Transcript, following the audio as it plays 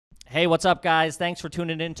Hey, what's up, guys? Thanks for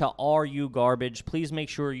tuning in to Are You Garbage? Please make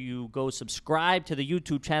sure you go subscribe to the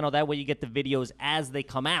YouTube channel. That way you get the videos as they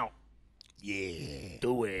come out. Yeah.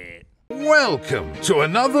 Do it. Welcome to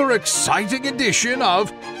another exciting edition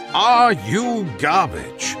of Are You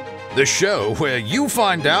Garbage? The show where you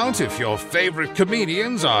find out if your favorite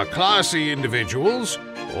comedians are classy individuals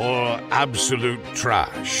or absolute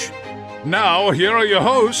trash. Now, here are your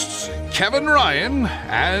hosts, Kevin Ryan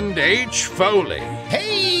and H. Foley.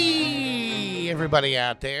 Hey, everybody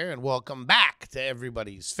out there, and welcome back to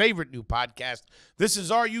everybody's favorite new podcast. This is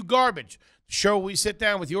Are You Garbage? The show where we sit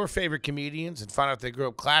down with your favorite comedians and find out if they grew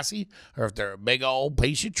up classy or if they're a big old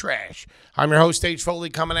piece of trash. I'm your host, H. Foley,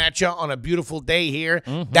 coming at you on a beautiful day here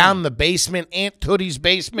down in the basement, Aunt Tootie's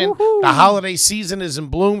basement. The holiday season is in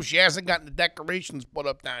bloom. She hasn't gotten the decorations put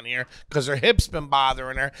up down here because her hip's been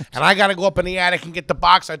bothering her, and I got to go up in the attic and get the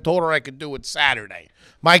box. I told her I could do it Saturday.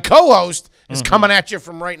 My co-host is coming at you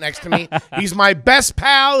from right next to me. He's my best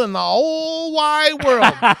pal in the whole wide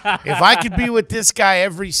world. If I could be with this guy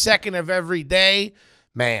every second of every day,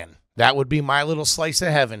 man, that would be my little slice of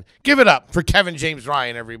heaven. Give it up for Kevin James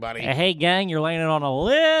Ryan, everybody. Hey, gang, you're laying it on a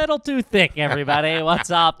little too thick, everybody.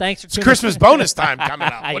 What's up? Thanks for It's Christmas bonus time coming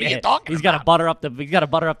up. What are you talking He's about? got to butter up the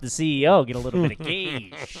CEO, get a little bit of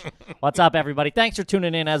cash. What's up, everybody? Thanks for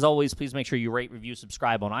tuning in. As always, please make sure you rate, review,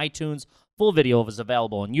 subscribe on iTunes. Full video is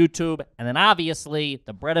available on YouTube. And then, obviously,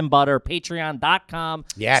 the bread and butter,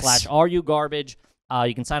 patreon.com/areyougarbage.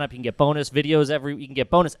 You can sign up. You can get bonus videos you can get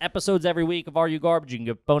bonus episodes every week of Are You Garbage. You can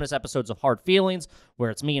get bonus episodes of Hard Feelings, where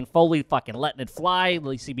it's me and Foley fucking letting it fly.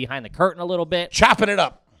 You see behind the curtain a little bit. Chopping it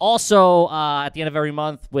up. Also, at the end of every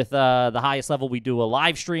month with the highest level, we do a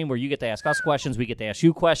live stream where you get to ask us questions. We get to ask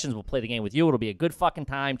you questions. We'll play the game with you. It'll be a good fucking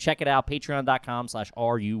time. Check it out.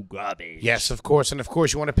 Patreon.com/areyougarbage. Yes, of course. And, of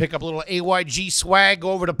course, you want to pick up a little AYG swag,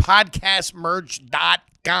 go over to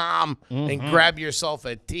podcastmerch.com and grab yourself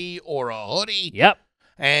a tee or a hoodie. Yep.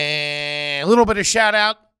 And a little bit of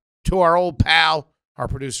shout-out to our old pal, our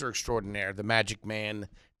producer extraordinaire, the magic man,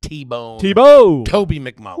 T-Bone. Toby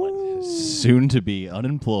McMullen. Soon to be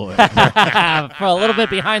unemployed. For a little bit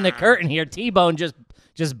behind the curtain here, T-Bone just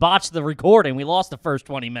botched the recording. We lost the first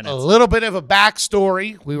 20 minutes. A little bit of a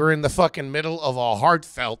backstory. We were in the fucking middle of a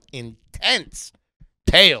heartfelt, intense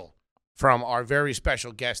tale from our very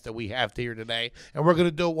special guest that we have here today. And we're going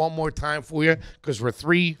to do it one more time for you because we're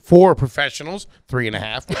 4 professionals,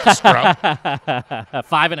 3.5 with the scrub.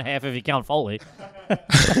 5.5 if you count Foley.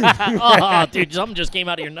 Oh, dude, something just came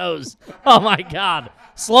out of your nose. Oh, my God.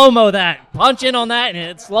 Slow-mo that. Punch in on that, and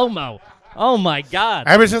it's slow-mo. Oh, my God.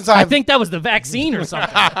 Ever since I think that was the vaccine or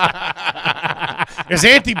something. His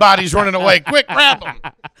antibodies running away. Quick, grab them.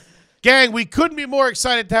 Gang, we couldn't be more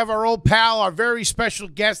excited to have our old pal, our very special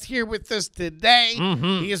guest here with us today.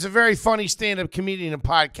 He is a very funny stand-up comedian and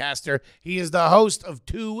podcaster. He is the host of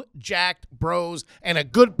Two Jacked Bros and a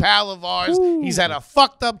good pal of ours. Ooh. He's had a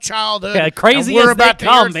fucked up childhood. Yeah, crazy and we're as about they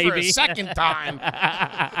to come, hear it baby. for a second time.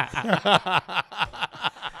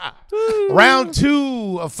 Round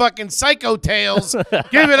 2 of fucking Psycho Tales.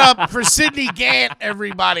 Give it up for Sidney Gantt,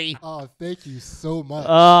 everybody. Oh, thank you so much.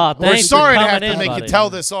 We're sorry to have to in, make buddy. you tell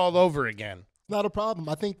this all over again. Not a problem.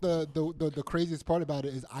 I think the craziest part about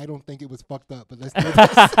it is I don't think it was fucked up. But let's do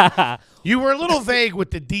this. You were a little vague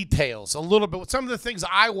with the details, a little bit with some of the things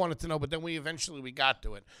I wanted to know, but then we eventually got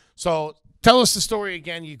to it. So tell us the story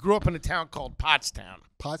again. You grew up in a town called Pottstown.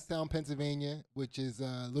 Pottstown, Pennsylvania, which is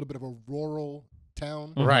a little bit of a rural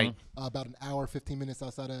town. Right. About an hour, 15 minutes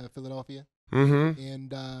outside of Philadelphia. Mm-hmm.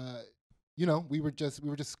 And you know, we were just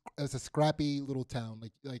as a scrappy little town.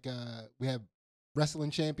 Like we have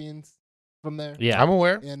wrestling champions from there. Yeah, I'm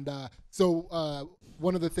aware. And so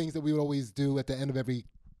one of the things that we would always do at the end of every,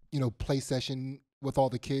 play session with all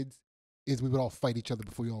the kids is we would all fight each other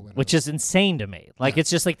before we all went. Which is insane to me. Like,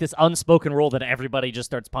 it's just like this unspoken rule that everybody just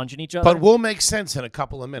starts punching each other. But will make sense in a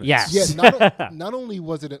couple of minutes. Yes. Yeah, not only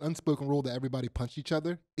was it an unspoken rule that everybody punched each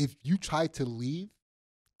other, if you tried to leave,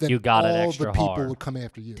 then You got it all extra the people hard. would come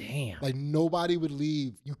after you. Damn. Like, nobody would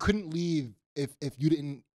leave. You couldn't leave if you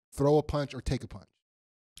didn't throw a punch or take a punch.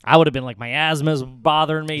 I would have been like, my asthma's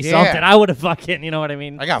bothering me, Yeah. something. I would have fucking, you know what I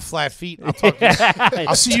mean? I got flat feet.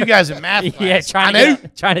 I'll see you guys in math class. Yeah,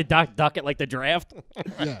 trying to duck it like the draft.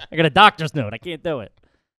 Yeah. I got a doctor's note. I can't do it.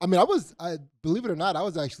 I mean, I believe it or not, I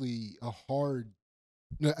was actually a hard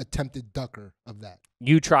attempted ducker of that.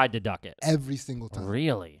 You tried to duck it. Every single time.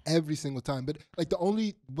 Really? Every single time. But like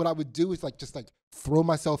what I would do is just throw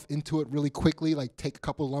myself into it really quickly, like take a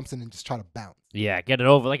couple of lumps and then just try to bounce. Yeah, get it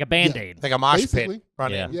over like a Band-Aid. Like a mosh Basically. pit.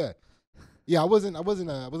 Run Yeah. in. Yeah. Yeah, I wasn't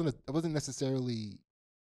necessarily,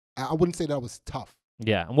 I wouldn't say that I was tough.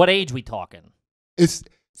 Yeah. And what age we talking? It's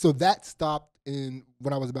So that stopped when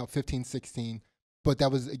I was about 15, 16. But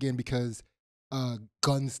that was, again, because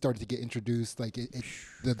guns started to get introduced. Like,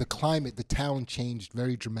 the climate, the town changed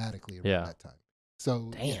very dramatically around that time.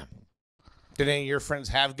 So, damn. Did any of your friends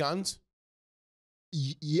have guns?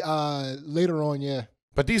 Later on, yeah.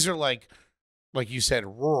 But these are like you said,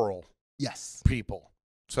 rural people.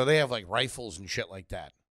 So they have like rifles and shit like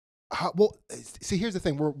that. Well, see, here's the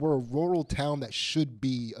thing. We're a rural town that should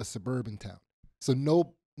be a suburban town. So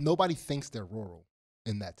nobody thinks they're rural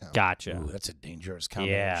in that town. Gotcha. Ooh, that's a dangerous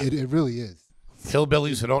combination. Yeah. It really is.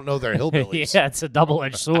 Hillbillies who don't know they're hillbillies. Yeah, it's a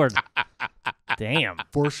double-edged sword. Damn.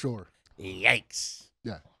 For sure. Yikes.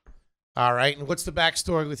 Yeah. All right. And what's the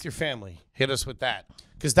backstory with your family? Hit us with that.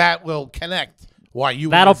 Because that will connect why you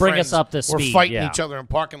That'll and your bring us friends up to were speed. fighting each other in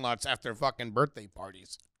parking lots after fucking birthday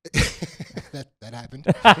parties. that happened.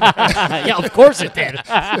 Yeah, of course it did.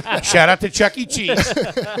 Shout out to Chuck E. Cheese.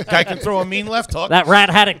 Guy can throw a mean left hook. That rat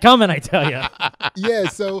had it coming, I tell you. Yeah,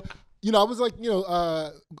 so, I was like,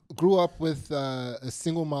 grew up with a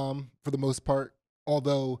single mom for the most part,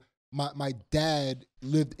 although my dad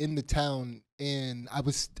lived in the town, and I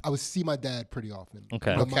would see my dad pretty often.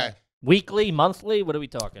 Okay. Okay. Weekly, monthly, what are we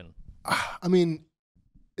talking? I mean,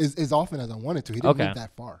 as often as I wanted to. He didn't live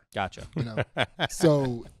that far. Gotcha.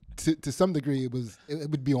 So to some degree, it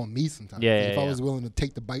would be on me sometimes. Yeah, if I was willing to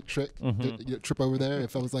take the bike trip over there,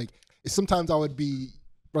 if I was like, sometimes I would be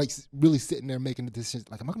like really sitting there making the decision,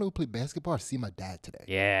 like, am I going to go play basketball or see my dad today?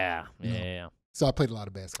 Yeah. So I played a lot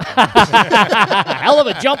of basketball. Hell of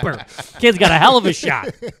a jumper. Kid's got a hell of a shot.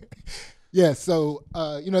 Yeah, so,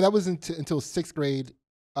 that was until 6th grade.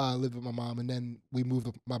 Lived with my mom, and then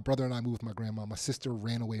my brother and I moved with my grandma. My sister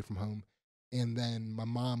ran away from home, and then my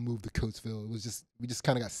mom moved to Coatesville. We just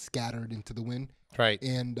kind of got scattered into the wind. Right.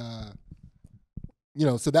 And,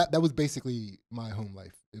 so that was basically my home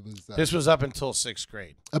life. It was. This was up until 6th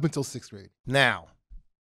grade. Up until 6th grade. Now,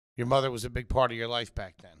 your mother was a big part of your life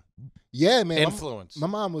back then. Yeah, man. Influence. My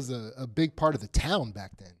mom was a big part of the town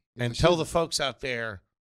back then. And tell the folks out there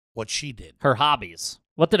what she did. Her hobbies.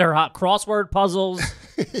 What did her crossword puzzles?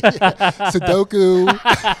 Sudoku.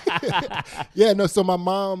 Yeah, no. So my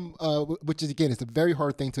mom, which is again, it's a very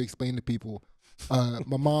hard thing to explain to people.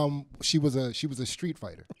 My mom, she was a street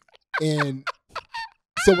fighter, and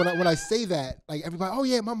so when I say that, like everybody, oh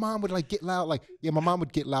yeah, my mom would like get loud. Like yeah, my mom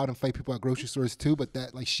would get loud and fight people at grocery stores too. But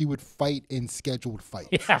that like she would fight in scheduled fights.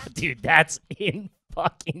 Yeah, dude, that's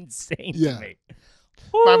fucking insane to me.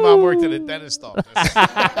 My mom worked at a dentist office.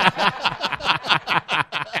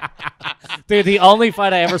 Dude, the only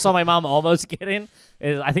fight I ever saw my mom almost get in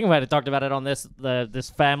is, I think we might have talked about it on this. This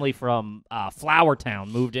family from Flower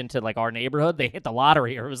Town moved into like our neighborhood. They hit the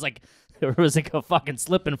lottery, or it was like a fucking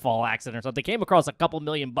slip and fall accident or something. They came across a couple $1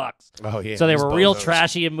 million. Oh yeah. So they were real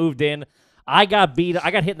trashy and moved in. I got hit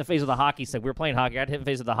in the face with a hockey stick. We were playing hockey. I got hit in the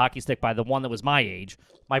face with a hockey stick by the one that was my age.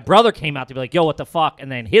 My brother came out to be like, yo, what the fuck?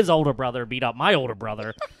 And then his older brother beat up my older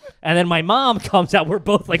brother. And then my mom comes out. We're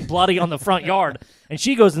both like bloody on the front yard. And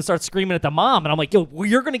she goes and starts screaming at the mom. And I'm like, yo,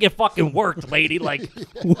 you're going to get fucking worked, lady. Like,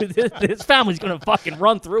 this family's going to fucking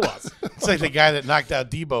run through us. It's like the guy that knocked out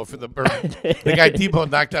Debo for the guy Debo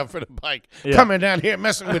knocked out for the bike. Yeah. Coming down here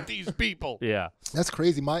messing with these people. Yeah. That's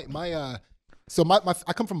crazy. So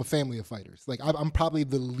I come from a family of fighters. Like I'm probably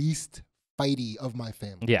the least fighty of my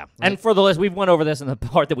family. Yeah. Right? And for the list, we went over this in the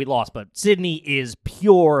part that we lost, but Sidney is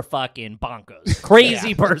pure fucking bonkers.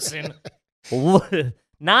 Crazy person.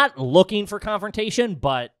 Not looking for confrontation,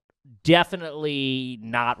 but definitely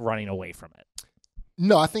not running away from it.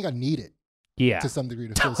 No, I think I need it. Yeah. To some degree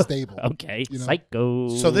to feel stable. Okay. Psycho.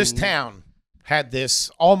 So this town had this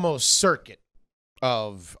almost circuit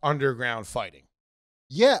of underground fighting.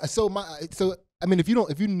 Yeah, so I mean, if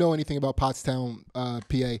you know anything about Pottstown,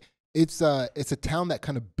 PA, it's a town that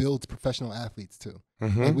kind of builds professional athletes too.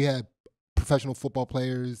 Mm-hmm. Like we had professional football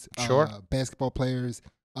players, basketball players,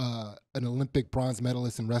 an Olympic bronze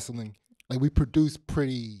medalist in wrestling. Like we produce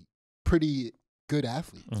pretty good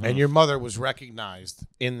athletes. Mm-hmm. And your mother was recognized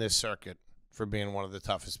in this circuit for being one of the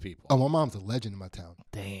toughest people. Oh, my mom's a legend in my town.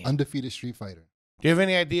 Damn. Undefeated street fighter. Do you have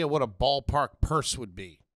any idea what a ballpark purse would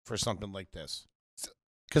be for something like this?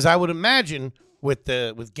 Because I would imagine with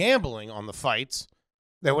gambling on the fights,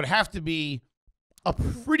 there would have to be a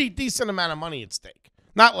pretty decent amount of money at stake.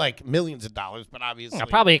 Not like millions of dollars, but obviously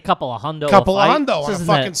probably a couple of hundo. On a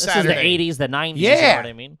fucking Saturday. This is the 80s, the 90s. Yeah, you know what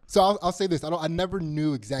I mean. So I'll say this: I never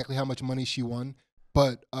knew exactly how much money she won,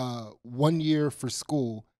 but 1 year for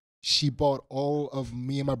school, she bought all of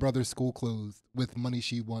me and my brother's school clothes with money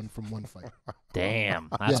she won from one fight. Damn,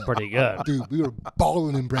 that's pretty good. Dude, we were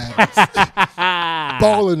balling in Bradley's.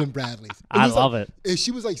 Balling in Bradley's. I love it. And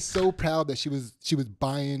she was like so proud that she was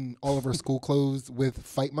buying all of her school clothes with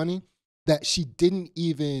fight money that she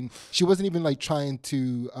wasn't even like trying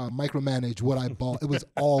to micromanage what I bought. It was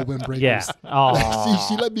all windbreakers. Yeah. Oh.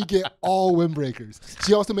 she let me get all windbreakers.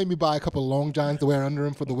 She also made me buy a couple of long johns to wear under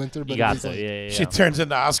them for the winter. But You got it was to, like, yeah. She turns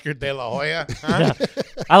into Oscar De La Hoya. Huh?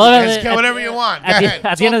 I love Just it. get whatever you want. Go At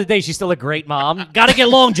ahead. the end of the day, she's still a great mom. Got to get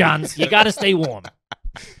long johns. You got to stay warm.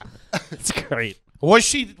 It's great. Was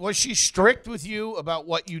she strict with you about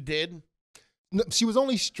what you did? No, she was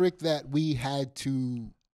only strict that we had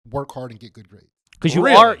to work hard and get good grades. Because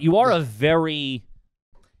Really? you are a very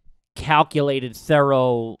calculated,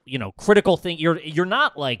 thorough, critical thing. You're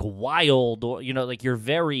not like wild or like you're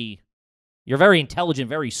very intelligent,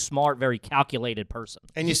 very smart, very calculated person.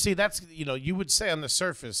 And you see, that's you would say on the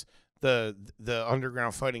surface the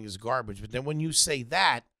underground fighting is garbage, but then when you say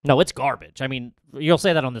that, No, it's garbage. I mean, you'll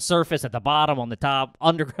say that on the surface, at the bottom, on the top,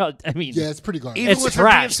 underground. I mean, Yeah, it's pretty garbage. even It's with her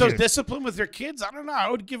being trash, so dude. disciplined with her kids, I don't know. I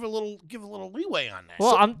would give a little leeway on that.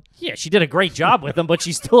 well, she did a great job with them, but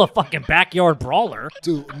she's still a fucking backyard brawler.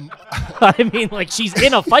 Dude, I mean, like she's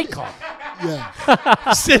in a fight club.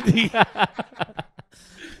 yeah. Sydney,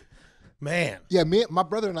 man, Yeah, my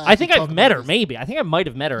brother and I I think actually I've talk met about her. this. Maybe I think I might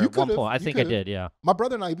have met her You at one could've. point. I You think I could've. did. Yeah. My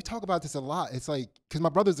brother and I, we talk about this a lot. It's like, because my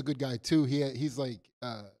brother's a good guy too. He's like,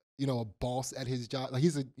 a boss at his job. Like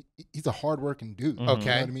he's a hardworking dude. Mhm. You know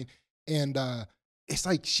Okay. what I mean? And it's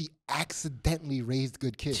like she accidentally raised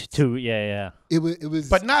good kids. Yeah. It was,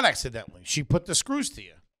 but not accidentally. She put the screws to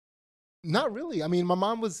you. not really. I mean, my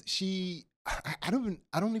mom was I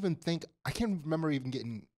don't even think I can't remember even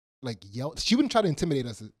getting like yelled. She wouldn't try to intimidate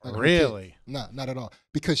us. Like, her kids. Really? No, not at all.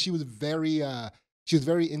 Because she was very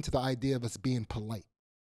into the idea of us being polite.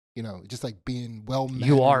 Just like being well mannered.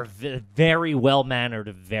 You are very well mannered,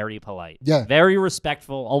 very polite. Yeah. Very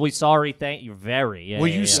respectful. Always sorry. Thank you. Very. Yeah, Were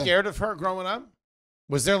yeah, you yeah. scared of her growing up?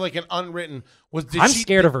 Was there like an unwritten? I'm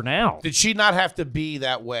scared of her now. Did she not have to be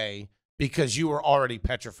that way because you were already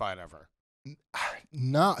petrified of her?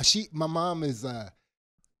 No, my mom is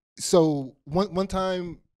so one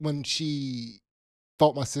time when she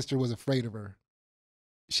thought my sister was afraid of her,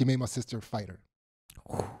 she made my sister fight her.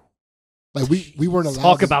 Like we weren't allowed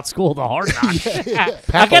Talk to about school the hard knocks. Yeah.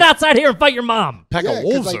 Now get outside here and fight your mom. Pack Yeah, of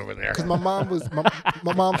wolves 'cause, like, over there. Because my mom was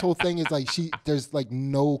my mom's whole thing is like there's like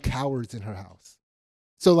no cowards in her house.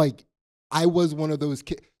 So like I was one of those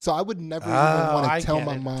kids. So I would never even want I to tell get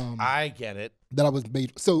my it. mom I get it. that I was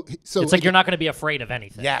made. So It's like you're not going to be afraid of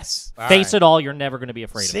anything. Yes. Face it all. You're never going to be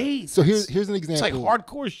afraid of it. See. So here's an It's example. like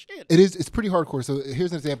hardcore shit. It's pretty hardcore. So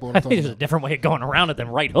here's an example of what I I'm think talking there's a about. different way of going around it than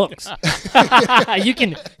right hooks. you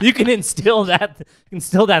can instill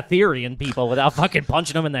that theory in people without fucking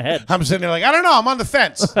punching them in the head. I'm sitting there like, I don't know. I'm on the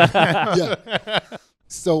fence. Yeah.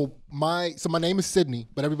 So my name is Sidney,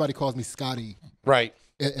 but everybody calls me Scotty Right.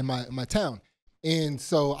 in my town. And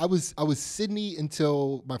so I was Sidney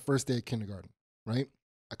until my first day of kindergarten, right?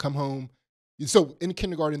 I come home. So in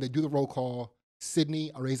kindergarten, they do the roll call.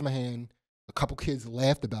 Sidney, I raise my hand. A couple kids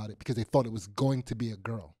laughed about it because they thought it was going to be a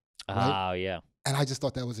girl. Right? Oh, yeah. And I just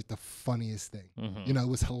thought that was like the funniest thing. Mhm. It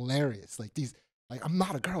was hilarious. Like I'm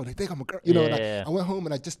not a girl. They think I'm a girl. And Yeah. I went home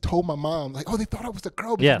and I just told my mom, like, oh, they thought I was a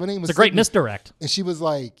girl because Yeah. my name was It's a great Sidney. misdirect. And she was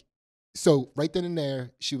like, so right then and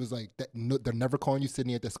there, she was like, they're never calling you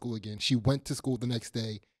Sidney at that school again. She went to school the next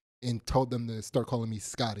day and told them to start calling me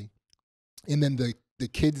Scotty. And then the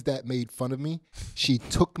kids that made fun of me, she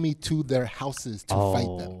took me to their houses to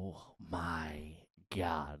fight them. Oh, my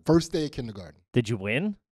God. First day of kindergarten. Did you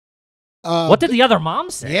win? Uh, What did the other mom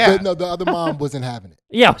say? Yeah. No, the other mom wasn't having it.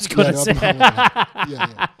 Yeah, I was going to the say. other mom wasn't having it.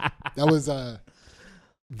 Yeah. That was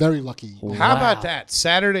very lucky. Wow. How about that?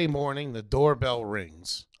 Saturday morning, the doorbell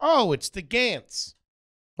rings. Oh, it's the Gants.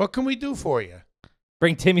 What can we do for you?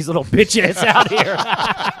 Bring Timmy's little bitch ass out here.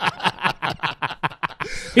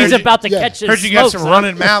 He's about to catch his Heard you got smokes, some huh?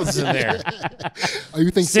 running mouths in there. Oh, you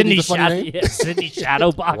think Sydney Sidney's a funny name? Sydney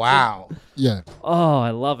Shadowbox. Wow. Yeah. Oh,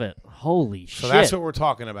 I love it. Holy So shit. that's what we're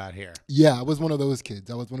talking about here. Yeah, I was one of those kids.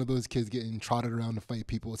 I was one of those kids getting trotted around to fight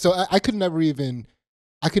people. So I could never even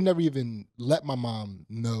let my mom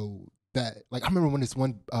know that. Like I remember when this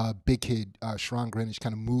one big kid, Sharon Greenwich,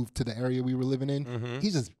 kind of moved to the area we were living in. Mm-hmm.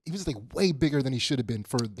 He was like way bigger than he should have been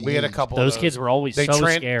for the We had a age. couple Those of kids were always they so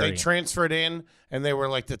scary. They transferred in, and they were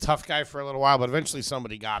like the tough guy for a little while, but eventually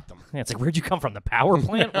somebody got them. Yeah, it's like, where'd you come from? The power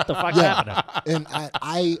plant? What the fuck Yeah. happened? And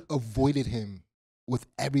I avoided him with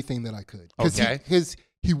everything that I could. 'Cause Okay.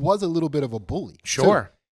 he was a little bit of a bully.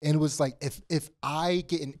 Sure. And it was like, if I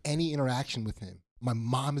get in any interaction with him, my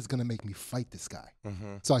mom is gonna make me fight this guy.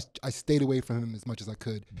 So I stayed away from him as much as I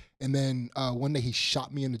could. And then one day he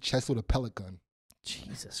shot me in the chest with a pellet gun.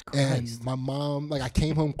 Jesus Christ. And my mom, like, I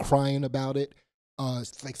came home crying about it.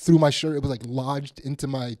 Like through my shirt, it was like lodged into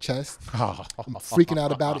my chest. I'm freaking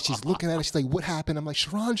out about it. She's looking at it. She's like, "What happened?" I'm like,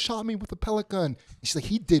 "Sharon shot me with a pellet gun." And she's like,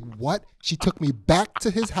 "He did what?" She took me back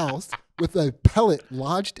to his house with a pellet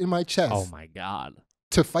lodged in my chest. Oh my God.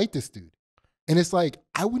 To fight this dude. And it's like,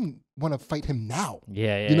 I wouldn't want to fight him now.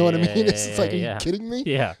 Yeah. You know what I mean? It's just like, are you kidding me?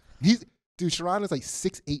 Yeah. Dude, Sharon is like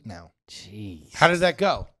 6'8" now. Jeez. How did that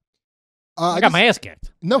go? I got my ass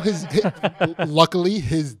kicked. No, luckily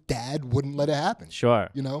his dad wouldn't let it happen. Sure.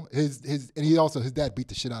 You know, and his dad beat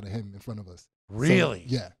the shit out of him in front of us. Really?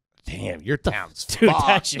 So, yeah. Damn, your town's Dude, that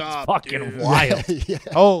fucked shit's up, fucking dude. wild. Yeah.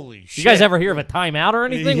 Holy shit. You guys ever hear of a timeout or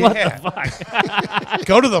anything? Yeah. What the fuck?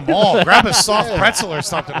 Go to the mall, grab a soft pretzel or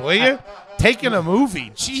something, will you? Taking a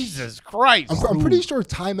movie. Jesus Christ. I'm pretty sure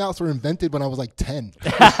timeouts were invented when I was like 10.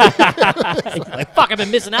 Like, fuck, I've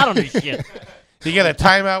been missing out on this shit. You get a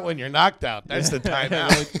timeout when you're knocked out. That's the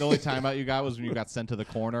timeout. The only timeout you got was when you got sent to the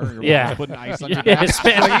corner. Your Yeah. mom's putting ice on your Yeah, back.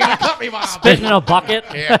 spitting, You gotta cut me, Mom. spitting in a bucket.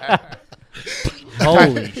 Yeah.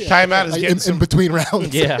 Holy shit. Timeout is Like getting in some. between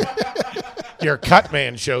rounds. Yeah. Your cut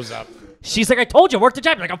man shows up. She's like, I told you, work the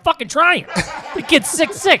job. You're like, I'm fucking trying. The kid's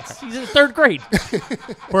 6'6". He's in 3rd grade.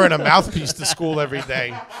 Wearing a mouthpiece to school every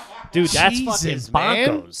day. Dude, that's Jesus, fucking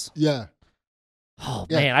man. bonkers. Yeah. Oh,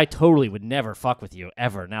 Yeah. man, I totally would never fuck with you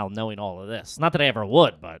ever now knowing all of this. Not that I ever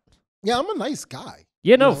would, but. Yeah, I'm a nice guy.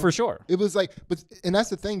 Yeah, no, You know? for sure. It was like, and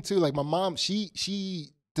that's the thing too. Like my mom, she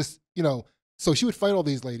just, so she would fight all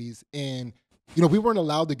these ladies, and we weren't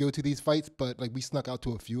allowed to go to these fights, but like we snuck out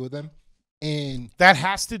to a few of them, and That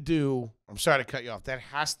has to do. I'm sorry to cut you off. That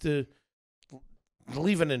has to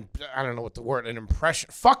leave I don't know what the word, an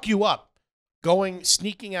impression. Fuck you up.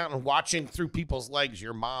 Sneaking out and watching through people's legs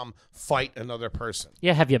your mom fight another person.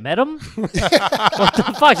 Yeah, have you met him? What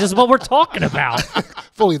the fuck? This is what we're talking about.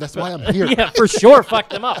 Foley, that's why I'm here. Yeah, for sure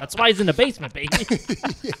fucked him up. That's why he's in the basement, baby.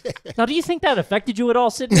 Now, do you think that affected you at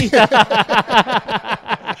all, Sidney?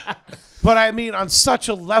 But I mean, on such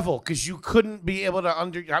a level, because you couldn't be able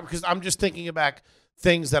to because I'm just thinking back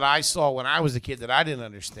things that I saw when I was a kid that I didn't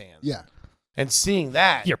understand. Yeah. And seeing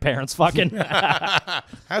that. Your parents fucking.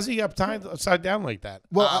 How's he upside down like that?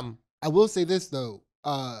 Well, I will say this though,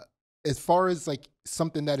 as far as like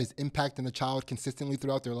something that is impacting a child consistently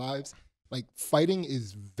throughout their lives, like fighting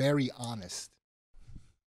is very honest.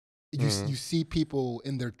 You see people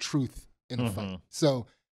in their truth in a fight. So,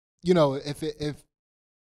 if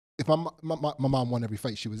my mom won every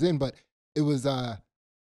fight she was in, but it was there's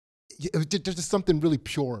just something really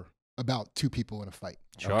pure about two people in a fight.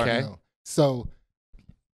 Sure. Okay. So,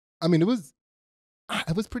 I mean, it was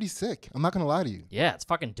pretty sick. I'm not gonna lie to you. Yeah, it's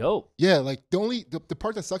fucking dope. Yeah, like the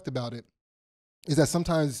part that sucked about it is that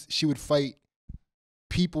sometimes she would fight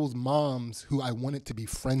people's moms who I wanted to be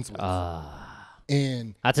friends with.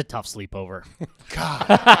 And That's a tough sleepover. God,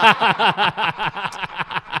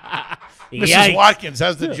 Mrs. Yikes. Watkins,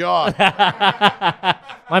 how's the jaw?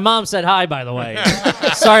 My mom said hi, by the way.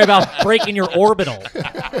 Sorry about breaking your orbital.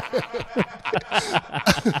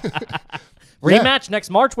 Rematch next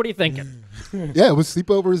March? What are you thinking? yeah, it was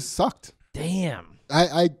sleepovers sucked. Damn.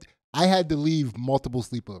 I had to leave multiple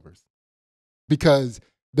sleepovers because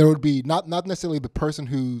there would be not necessarily the person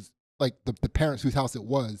who's like the parents whose house it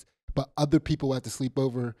was, but other people had to sleep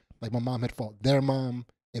over. Like my mom had fought their mom,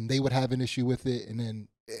 and they would have an issue with it, and then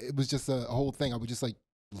it was just a whole thing. I would just like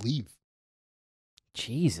leave.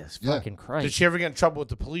 Jesus Yeah. fucking Christ. Did she ever get in trouble with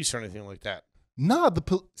the police or anything like that? Nah,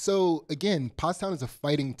 so again, Pottstown is a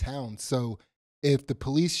fighting town. So if the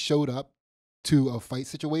police showed up to a fight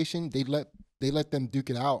situation, they let them duke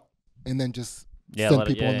it out and then just send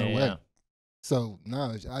people on their way. Yeah. So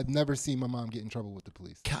no, I've never seen my mom get in trouble with the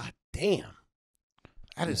police. God damn.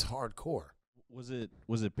 That is hardcore. Was it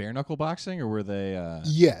bare knuckle boxing or were they?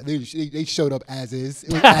 Yeah, they showed up as is.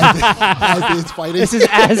 It was as is fighting. This is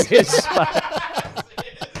as is.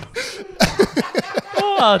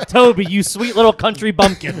 Oh, Toby, you sweet little country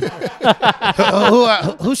bumpkin.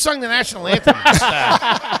 Who sung the national anthem? Just,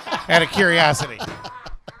 out of curiosity.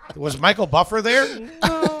 Was Michael Buffer there?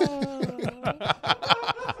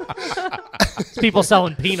 People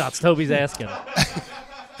selling peanuts, Toby's asking.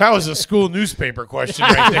 That was a school newspaper question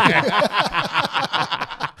right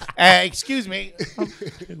there. Excuse me.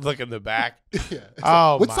 Look in the back. Yeah.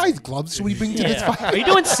 Oh, What my. size gloves should we bring to this Yeah. fight? Are you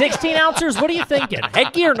doing 16 ounces? What are you thinking?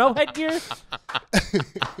 Headgear? No headgear?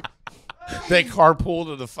 They carpool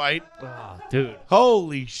to the fight. Oh, dude.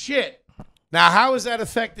 Holy shit. Now, how has that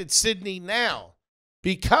affected Sidney now?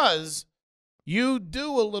 because you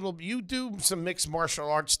do some mixed martial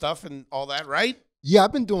arts stuff and all that, right? Yeah,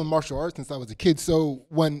 I've been doing martial arts since I was a kid. So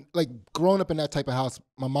when, like, growing up in that type of house,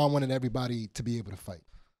 my mom wanted everybody to be able to fight.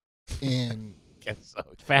 And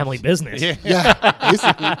family business. yeah,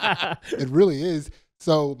 basically, it really is.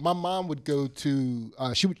 So my mom would go to,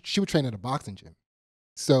 she would train at a boxing gym.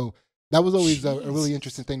 So that was always a really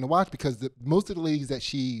interesting thing to watch because most of the ladies that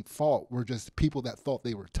she fought were just people that thought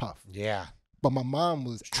they were tough. Yeah. But my mom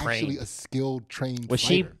was actually a skilled, trained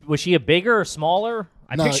fighter. Was she a bigger or smaller?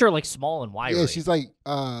 I No, picture her like small and wiry. Yeah, she's like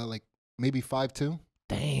maybe 5'2".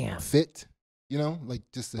 Damn. Fit, like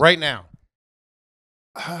just Right now.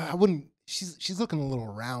 I wouldn't. She's looking a little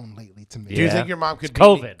round lately to me. Do you think your mom could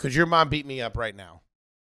COVID. me? Could your mom beat me up right now?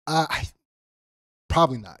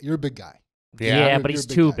 Probably not. You're a big guy. Yeah, but you're he's a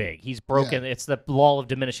big too guy. big. He's broken. It's the law of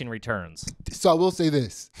diminishing returns. So I will say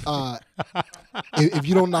this: if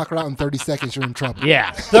you don't knock her out in 30 seconds, you're in trouble.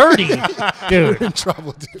 Yeah, 30, You're in dude.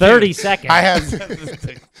 trouble, dude. 30 seconds. I have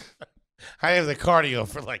the cardio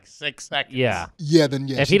for like 6 seconds. Yeah. Yeah, then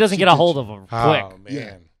yeah. If he doesn't get a hold of her quick. Oh man.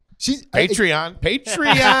 Yeah. She's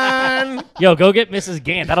Patreon. Yo, go get Mrs.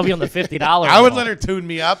 Gantt. That'll be on the $50. I would let her tune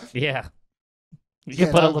me up. Yeah. You Yeah,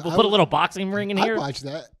 can put I a little boxing ring in I'd here. watch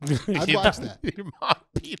that. I'd watch that. Your mom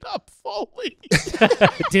beat up Foley.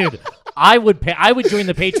 Dude, I would join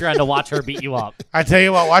the Patreon to watch her beat you up. I tell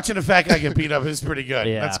you what, watching a fat guy get beat up is pretty good.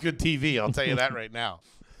 Yeah. That's good TV. I'll tell you that right now.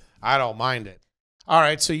 I don't mind it. All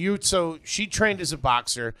right, so she trained as a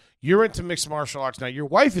boxer. You're into mixed martial arts now. Your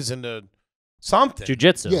wife is into something.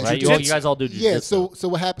 Jiu-jitsu, Yeah, right? jiu-jitsu. You guys all do jiu-jitsu. Yeah. So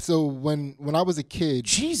what happened? So when I was a kid,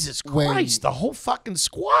 Jesus When- Christ, the whole fucking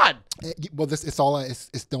squad. well, it's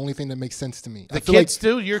the only thing that makes sense to me. The I feel like kids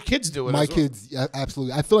do. Your kids do it. my as well. kids, yeah,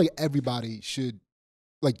 absolutely. I feel like everybody should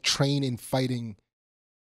like train in fighting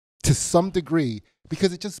to some degree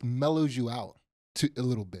because it just mellows you out to a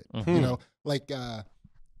little bit. Mhm. Like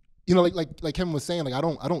Kevin was saying, like I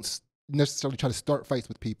don't necessarily try to start fights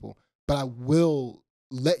with people, but I will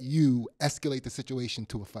let you escalate the situation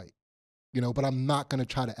to a fight. But I'm not gonna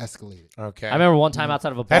try to escalate it. Okay. I remember one time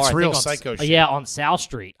outside of a bar. That's I think real on, psycho shit. Yeah, on South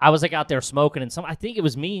Street. I was like out there smoking, and I think it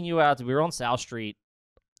was me and you out there. We were on South Street,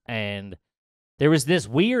 and there was this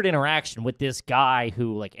weird interaction with this guy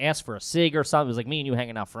who like asked for a cig or something. It was like me and you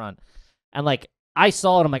hanging out front, and like I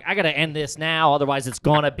saw it. I'm like, I gotta end this now, otherwise it's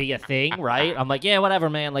gonna be a thing, right? I'm like, yeah, whatever,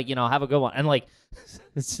 man. Like, have a good one. And like,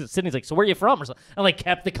 Sidney's like, so where are you from? Or something. And like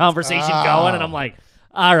kept the conversation going, and I'm like,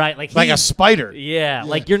 all right, like a spider. yeah,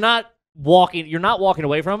 like you're not walking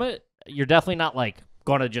away from it. You're definitely not like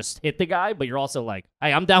gonna just hit the guy, but you're also like,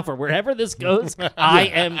 hey, I'm down for wherever this goes. I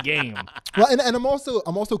am game. Well, and I'm also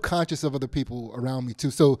conscious of other people around me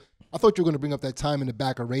too. So I thought you were gonna bring up that time in the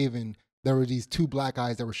back of Raven. There were these two black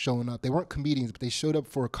guys that were showing up. They weren't comedians, but they showed up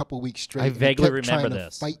for a couple weeks straight. I and they vaguely kept remember trying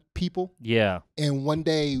this. to fight people. Yeah. And one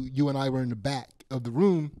day, you and I were in the back of the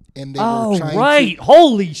room, and they were Oh, trying right. to,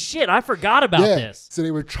 Holy shit. I forgot about yeah, this. So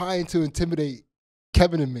they were trying to intimidate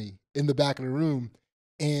Kevin and me in the back of the room,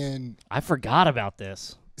 and I forgot about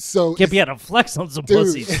this. so Kippy had to flex on some dude,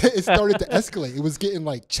 pussies. it started to escalate. It was getting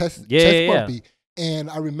like chest Yeah. bumpy. And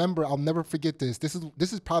I remember, I'll never forget this. This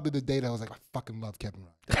is probably the day that I was like, I fucking love Kevin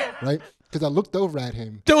Ryan, right? Because I looked over at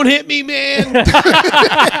him. Don't hit me, man.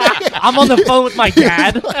 I'm on the phone with my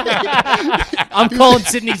dad. I'm calling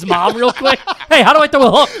Sydney's mom real quick. Hey, how do I throw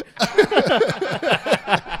a hook?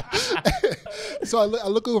 So I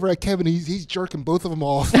look over at Kevin. He's jerking both of them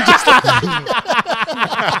off.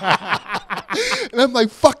 And I'm like,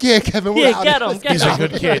 fuck yeah, Kevin. We're Yeah, out get of him. this. Get He's him. a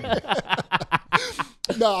good kid.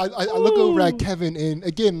 No, I look over at Kevin, and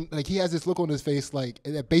again, like he has this look on his face, like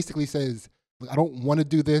that basically says, "Look, I don't want to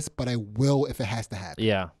do this, but I will if it has to happen."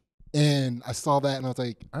 Yeah. And I saw that, and I was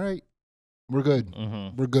like, "All right, we're good,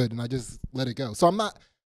 we're good," and I just let it go. So I'm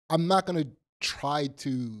not gonna try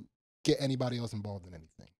to get anybody else involved in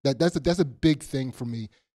anything. That's a big thing for me,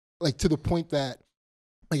 like to the point that,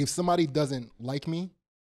 like if somebody doesn't like me,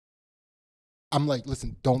 I'm like,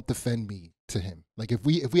 listen, don't defend me to him. Like if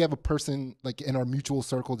we have a person like in our mutual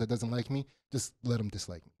circle that doesn't like me, just let them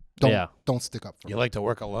dislike me. Don't stick up for me. You like to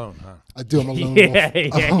work alone, huh? I do. I'm a lone Yeah, wolf.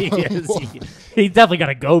 yeah, I'm a he lone is. wolf. He's definitely got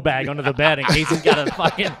a go bag under the bed in case he's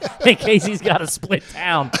got to split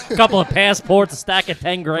town. A couple of passports, a stack of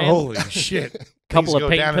 10 grand. Holy shit. Couple Things of go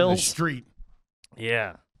pain down in pills. the street.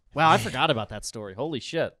 Yeah. Wow, I forgot about that story. Holy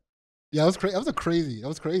shit. Yeah, that was crazy. That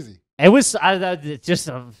was crazy. It was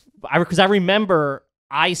because I remember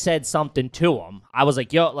I said something to him. I was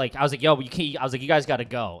like, yo, you can't. I was like, you guys got to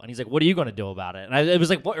go. And he's like, what are you going to do about it? And it was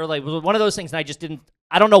like, it was one of those things. And I just didn't.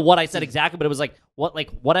 I don't know what I said exactly, but it was like,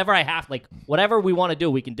 whatever I have, like, whatever we want to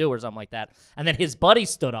do, we can do, or something like that. And then his buddy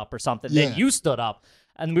stood up or something. Yeah. Then you stood up,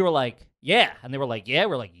 and we were like, yeah. And they were like, yeah.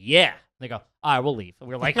 We're like, yeah. They go, all right, we'll leave. And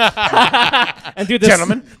we were like, and dude,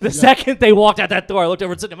 Gentlemen. the second they walked out that door, I looked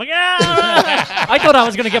over and said, I'm like, ah! I thought I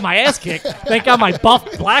was going to get my ass kicked. Thank God my buff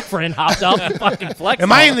black friend hopped up and fucking flexed.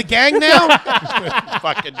 Am I in the gang now?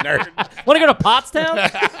 Fucking nerd. Want to go to Pottstown?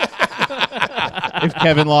 If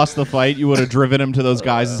Kevin lost the fight, you would have driven him to those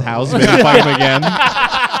guys' house, maybe fight him again.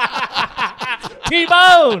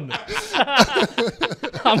 T-Bone!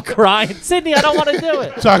 I'm crying. Sidney, I don't want to do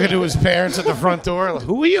it. Talking to his parents at the front door. Like,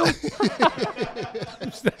 who are you? Fat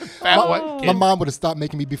white kid. My mom would have stopped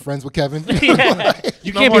making me be friends with Kevin. Yeah.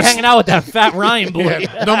 You No can't more be hanging out with that fat Ryan boy.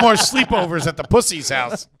 Yeah, no more sleepovers at the pussy's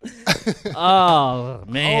house. Oh,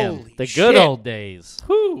 man. Holy The shit. good old days.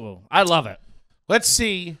 Whew. I love it. Let's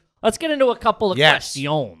see. Let's get into a couple of Yes.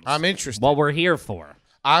 questions. I'm interested. What we're here for.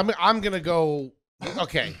 I'm gonna go.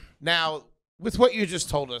 Okay, now with what you just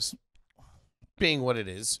told us, being what it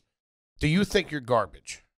is, do you think you're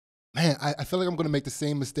garbage? Man, I feel like I'm going to make the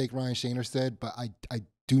same mistake Ryan Shaner said, but I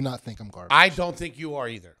do not think I'm garbage. I don't think you are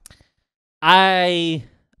either. I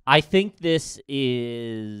think this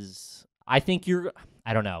is. I think you're.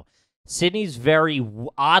 I don't know. Sidney's very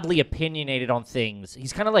oddly opinionated on things.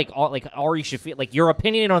 He's kind of like Ari Shafi. Like, you're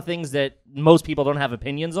opinionated on things that most people don't have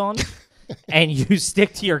opinions on, and you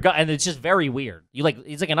stick to your gut, and it's just very weird. He's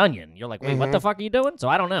like an onion. You're like, wait, what the fuck are you doing? So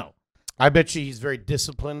I don't know. I bet you he's very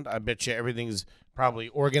disciplined. I bet you everything's probably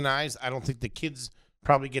organized. I don't think the kids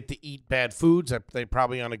probably get to eat bad foods. They're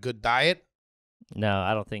probably on a good diet. No,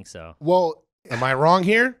 I don't think so. Well, Am I wrong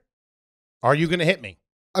here? Are you going to hit me?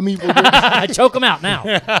 I mean, Choke him out now.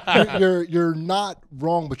 you're not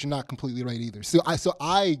wrong, but you're not completely right either. So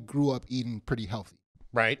I grew up eating pretty healthy,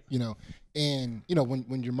 Right. you know, and you know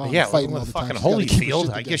when your mom's Yeah, fighting with all the time, fucking she's gotta keep her Holyfield,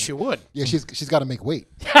 shit I guess together. you would. Yeah, she's got to make weight.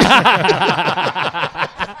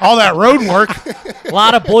 All that road work, A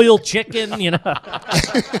lot of boiled chicken, you know.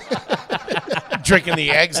 drinking the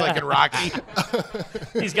eggs like in Rocky.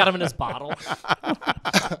 He's got them in his bottle.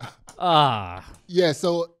 Yeah,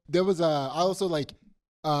 so there was I also like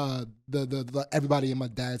the everybody in my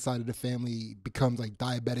dad's side of the family becomes like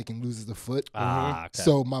diabetic and loses a foot. Okay.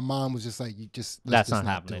 So my mom was just like, let's That's just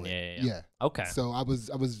not do happening. it. Yeah. Okay. So I was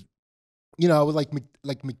you know, I was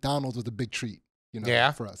like McDonald's was a big treat, you know,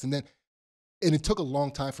 Yeah. for us. And it took a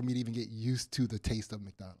long time for me to even get used to the taste of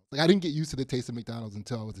McDonald's. Like I didn't get used to the taste of McDonald's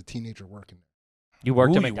until I was a teenager working there. You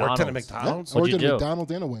worked at Ooh, you McDonald's. worked at a McDonald's? Yeah, I What'd worked you at do?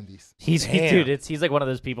 McDonald's and a Wendy's. He's Damn. dude. He's like one of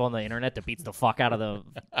those people on the internet that beats the fuck out of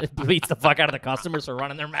the customers for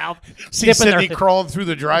running their mouth. See dipping Sidney their- crawling through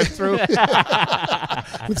the drive-thru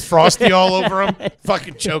with Frosty all over him,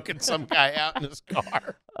 fucking choking some guy out in his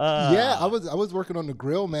car. Yeah, I was working on the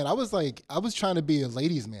grill, man. I was trying to be a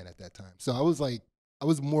ladies' man at that time. So I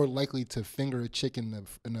was more likely to finger a chick in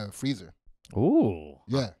the freezer. Ooh.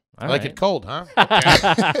 Yeah. I like it cold, huh?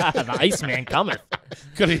 The Iceman coming.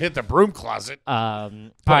 Could have hit the broom closet. Put All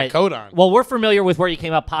a right. coat on. Well, we're familiar with where you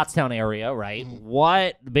came up, Pottstown area, right?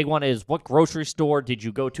 Mm-hmm. The big one is, what grocery store did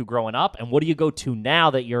you go to growing up, and what do you go to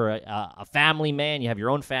now that you're a family man? You have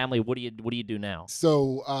your own family. What do you do now?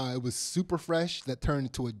 So it was Super Fresh that turned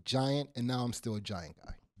into a Giant, and now I'm still a Giant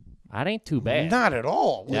guy. That ain't too bad. Not at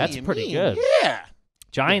all. What That's do you pretty mean? good. Yeah.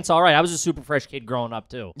 Giants, all right. I was a Super Fresh kid growing up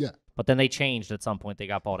too. Yeah. But then they changed at some point. They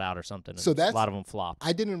got bought out or something. So and that's- a lot of them flopped.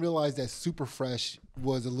 I didn't realize that Super Fresh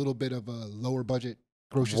was a little bit of a lower budget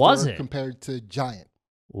grocery Was store it? compared to Giant.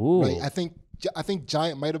 Ooh. Right? I think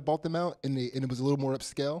Giant might have bought them out, and it was a little more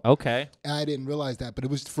upscale. Okay. And I didn't realize that, but it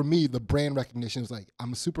was, for me, the brand recognition was like,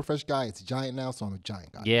 I'm a Super Fresh guy. It's Giant now, so I'm a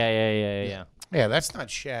Giant guy. Yeah. Yeah, that's not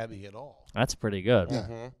shabby at all. That's pretty good. Yeah.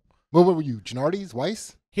 Mm-hmm. What were you? Gennardi's?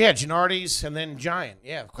 Weiss? Yeah, Gennardi's and then Giant.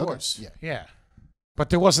 Yeah, of course. Yeah. Yeah. But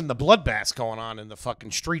there wasn't the bloodbath going on in the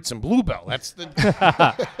fucking streets in Bluebell. That's the.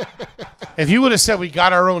 If you would have said we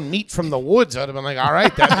got our own meat from the woods, I'd have been like, all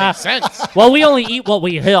right, that makes sense. Well, we only eat what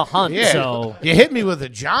we hunt, Yeah. so You hit me with a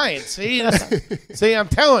Giant. See, see, I'm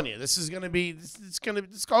telling you, this is gonna be.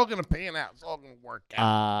 It's all gonna pan out. It's all gonna work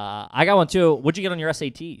out. I got one too. What'd you get on your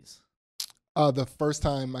SATs? The first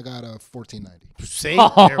time I got a 1490. See,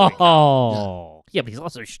 there we go. Oh, yeah, but he's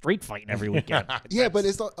also street fighting every weekend. Yeah, but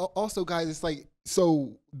it's also, guys, it's like,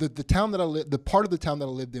 so the town that I lived, the part of the town that I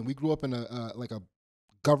lived in, we grew up in a like a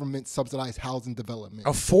government subsidized housing development.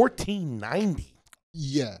 A 1490.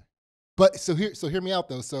 Yeah. But so hear me out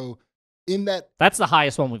though. So in that, That's the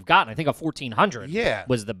highest one we've gotten. I think a 1400 Yeah.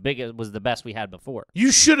 was the biggest, was the best we had before.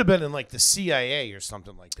 You should have been in like the CIA or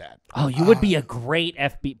something like that. Oh, you would be a great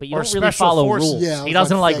FB, but you Or don't really special follow forces. rules. yeah, I He was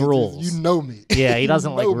doesn't about like to say, rules. You know me. Yeah, he You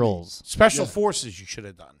doesn't like know me. rules. Special Yeah. forces you should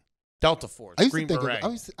have done. Delta Force, I used Green to think Beret.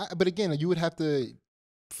 of it. But again, you would have to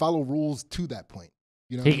follow rules to that point.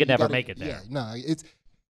 You know, He you could never gotta- make it there. Yeah, no, it's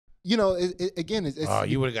you know, again, it's Oh,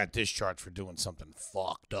 you would have got discharged for doing something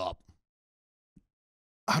fucked up.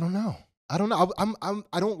 I don't know. I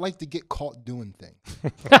don't like to get caught doing things.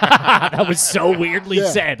 That was so weirdly Yeah.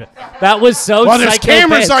 said. That was so. Well, there's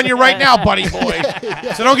cameras psychopath. on you right now, buddy boy.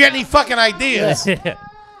 So don't get any fucking ideas. Yeah,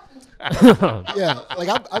 like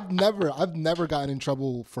I've never gotten in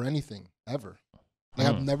trouble for anything ever. Like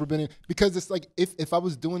I've never been in, because it's like if I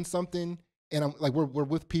was doing something and I'm like we're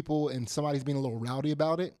with people and somebody's being a little rowdy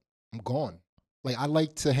about it, I'm gone. Like I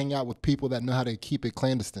like to hang out with people that know how to keep it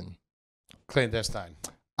clandestine. Clandestine.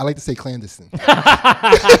 I like to say clandestine.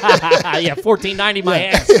 Yeah, 1490 my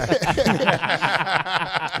ass.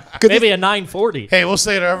 Maybe a 940. Hey, we'll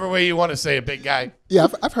say it however way you want to say it, big guy. Yeah,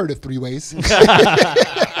 I've heard it 3 ways.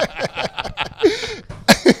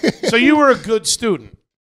 So you were a good student.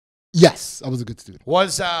 Yes, I was a good student.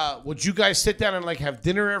 Would you guys sit down and like have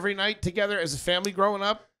dinner every night together as a family growing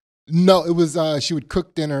up? No, it was she would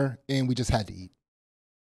cook dinner and we just had to eat.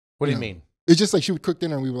 What do you Yeah. mean? It's just like she would cook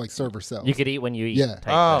dinner and we would like serve ourselves. You could eat when you eat. Yeah. type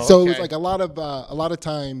Oh. thing. So it was Okay. like a lot of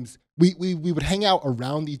times we would hang out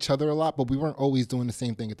around each other a lot, but we weren't always doing the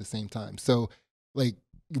same thing at the same time. So like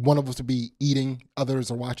one of us would be eating, others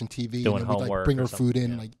are watching TV, Doing and then we'd like homework bring or our food something,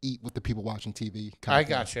 in, yeah. like eat with the people watching TV. I kind of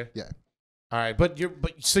thing. gotcha. Yeah. All right, but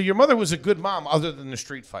so your mother was a good mom other than the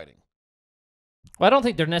street fighting. Well, I don't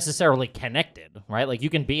think they're necessarily connected, right? Like you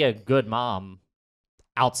can be a good mom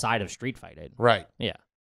outside of street fighting. Right. Yeah.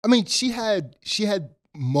 I mean, she had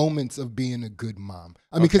moments of being a good mom.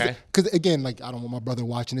 I mean, Okay. because again, like I don't want my brother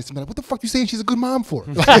watching this and be like, "What the fuck you saying she's a good mom for?"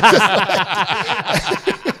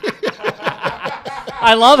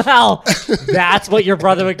 I love how that's what your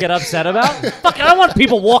brother would get upset about. Fuck, I don't want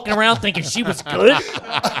people walking around thinking she was good.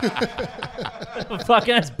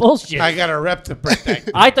 Fucking that's bullshit. I got to rep the birthday.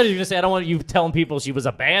 I thought you were gonna say I don't want you telling people she was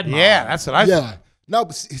a bad mom. Yeah, that's what I yeah. thought. No,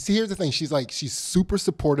 but see, here's the thing. She's super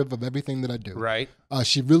supportive of everything that I do. Right.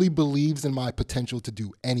 She really believes in my potential to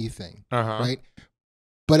do anything. Uh-huh. Right.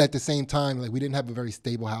 But at the same time, like we didn't have a very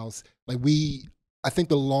stable house. Like I think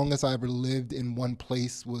the longest I ever lived in one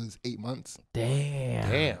place was 8 months.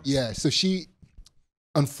 Damn. Yeah. So she,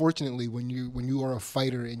 unfortunately, when you are a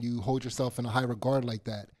fighter and you hold yourself in a high regard like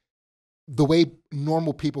that, the way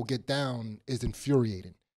normal people get down is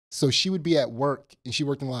infuriating. So she would be at work, and she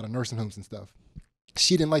worked in a lot of nursing homes and stuff.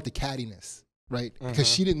 She didn't like the cattiness, right? Because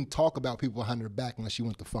she didn't talk about people behind her back unless she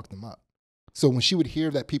wanted to fuck them up. So when she would hear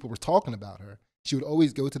that people were talking about her, she would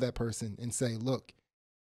always go to that person and say, "Look,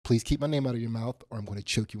 please keep my name out of your mouth, or I'm going to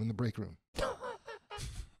choke you in the break room."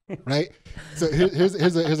 Right? So here's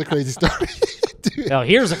a crazy story. Dude, Oh,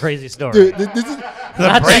 here's a crazy story. dude, this is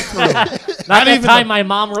The break room. Not that time my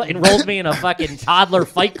mom enrolled me in a fucking toddler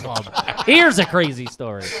fight club. Here's a crazy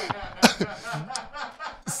story.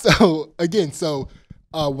 so again. So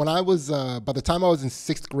when I was by the time I was in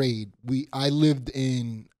 6th grade, I lived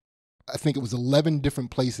in, I think it was 11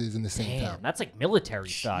 different places in the same Damn, town. that's like military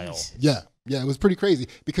style. Yeah, it was pretty crazy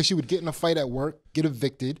because she would get in a fight at work, get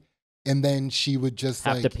evicted, and then she would just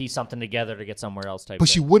Have like, to piece something together to get somewhere else type but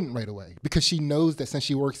she thing. wouldn't right away because she knows that since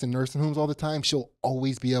she works in nursing homes all the time, she'll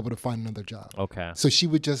always be able to find another job. Okay. So she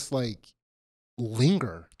would just like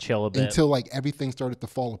linger Chill a bit. until like everything started to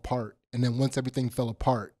fall apart, and then once everything fell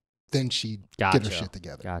apart, then she'd get Gotcha. her shit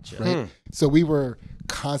together. Gotcha. Right. So we were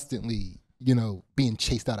constantly, being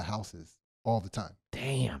chased out of houses all the time.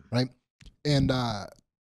 Damn. Right. And I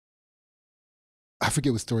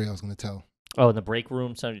forget what story I was going to tell. Oh, in the break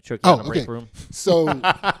room? Somebody choked you in the break okay. room?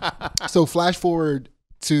 So flash forward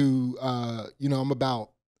to, I'm about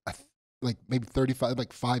like maybe 35,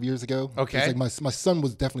 like 5 years ago. Okay. It's like my son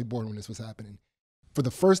was definitely born when this was happening. For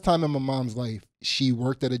the first time in my mom's life, she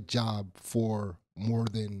worked at a job for more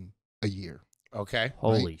than a year. Okay.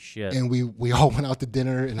 Holy shit. And we all went out to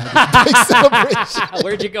dinner and had this big celebration.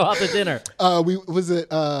 Where'd you go out to dinner?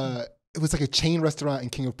 It was like a chain restaurant in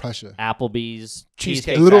King of Prussia. Applebee's.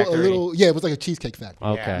 Cheesecake A little, Factory. it was like a cheesecake factory.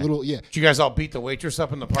 Okay. A little, yeah. Did you guys all beat the waitress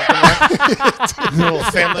up in the parking lot? Little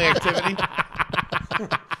family activity.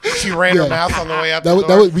 She ran her mouth on the way out the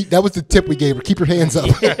door. That was the tip we gave her. Keep your hands up.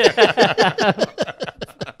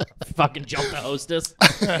 Fucking jump the hostess.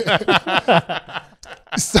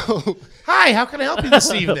 So, Hi, how can I help you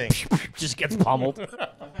this evening? Just gets pummeled.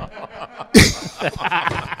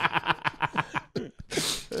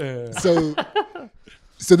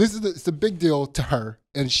 So this is it's a big deal to her,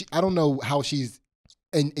 and I don't know how she's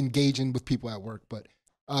engaging with people at work, but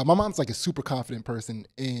my mom's like a super confident person,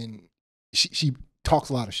 and she talks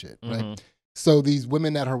a lot of shit, right? So these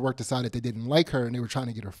women at her work decided they didn't like her, and they were trying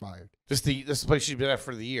to get her fired. This is the place she's been at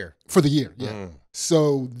for the year. For the year, yeah.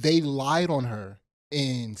 So they lied on her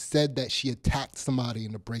and said that she attacked somebody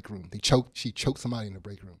in the break room. She choked somebody in the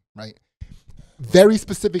break room, right? Very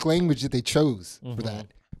specific language that they chose for that,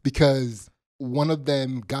 because one of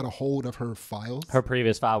them got a hold of her files. Her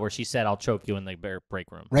previous file where she said, I'll choke you in the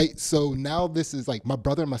break room. Right? So now this is like, my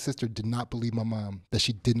brother and my sister did not believe my mom that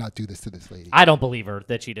she did not do this to this lady. I don't believe her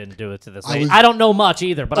that she didn't do it to this lady. I don't know much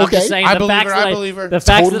either, but I'm just saying I the believe her. The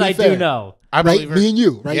facts Totally that I fair. do know. I believe her. Me and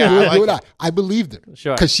you, right? Yeah, I believed her.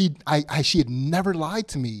 Sure. Because she had never lied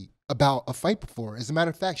to me about a fight before. As a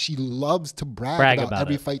matter of fact, she loves to brag about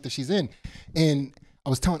every fight that she's in. And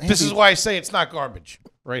I was telling Andy, this is why I say it's not garbage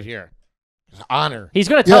right here. It's honor. He's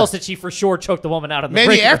going to tell us that she for sure choked the woman out of the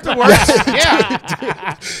maybe break room. afterwards.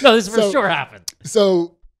 Yeah. No, this for sure happened.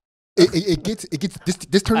 So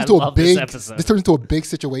this turns into a big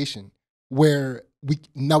situation where we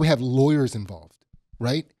have lawyers involved,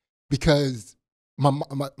 right? Because my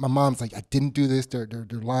mom's like, I didn't do this. They're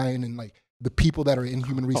lying, and like the people that are in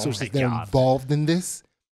human resources they're involved in this.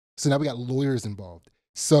 So now we got lawyers involved.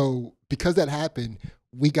 So because that happened,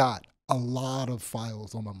 we got a lot of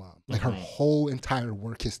files on my mom, like her whole entire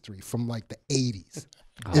work history from like the 80s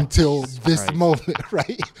until this moment,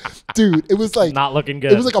 right? Dude, it was like not looking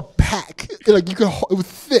good. It was like a pack. Like it was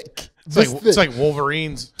thick. It's like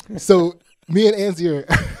Wolverines. So me and Ansley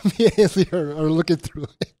are looking through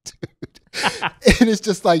it, dude. And it's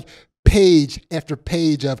just like page after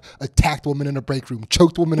page of attacked woman in a break room,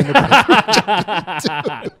 choked woman in a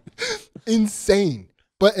break room. Insane.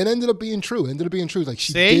 But it ended up being true. Like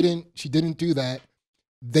she didn't do that.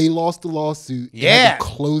 They lost the lawsuit. Yeah. Had to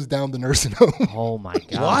close down the nursing home. Oh my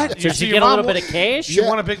God. What? Did she get a little bit of cash? She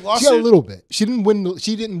won a big lawsuit? She got a little bit. She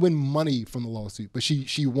didn't win money from the lawsuit, but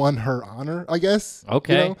she won her honor, I guess.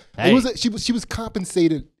 Okay. You know? Hey. She was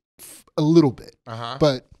compensated a little bit. Uh-huh.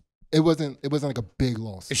 But it wasn't like a big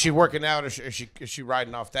lawsuit. Is she working out, or is she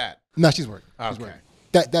riding off that? No, she's working. Okay. She's working.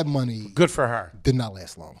 That money Good for her. did not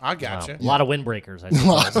last long. I gotcha. A lot of windbreakers, I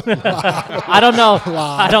suppose. I don't know.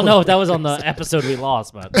 I don't know if that was on the episode we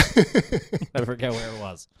lost, but I forget where it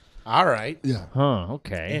was. All right. Yeah. Huh,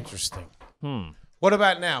 okay. Interesting. What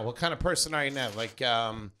about now? What kind of person are you now? Like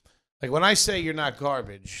when I say you're not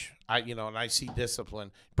garbage, and I see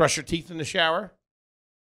discipline. Brush your teeth in the shower?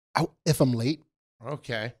 If I'm late.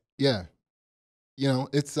 Okay. Yeah.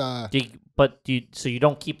 It's so you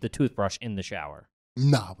don't keep the toothbrush in the shower?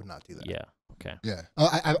 No, I would not do that. Yeah. Okay. Yeah.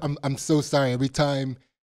 I'm so sorry. Every time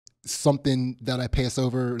something that I pass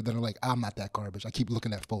over, then I'm like, I'm not that garbage. I keep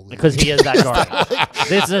looking at Foley. Because he is that garbage.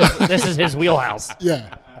 This is his wheelhouse.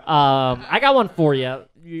 Yeah. I got one for you.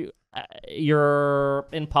 You're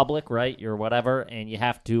in public, right? You're whatever, and you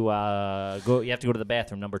have to go. You have to go to the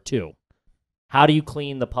bathroom. Number 2. How do you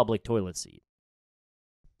clean the public toilet seat?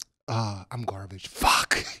 I'm garbage.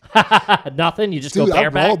 Fuck. Nothing. You just Dude, go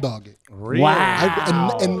bareback. I raw dog it. Really?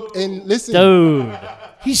 Wow. And listen, Dude.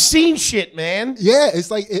 He's seen shit, man. Yeah, it's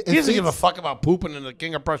like He doesn't give a fuck about pooping in the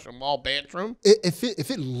King of Prussia Mall bathroom. If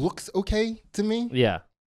it looks okay to me, Yeah.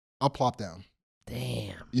 I'll plop down.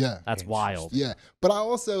 Damn. Yeah, That's wild. yeah. But I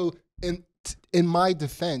also, in my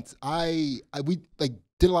defense, we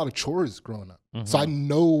did a lot of chores growing up, so I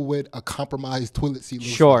know what a compromised toilet seat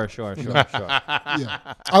looks like. Sure. Yeah.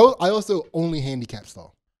 I also only handicap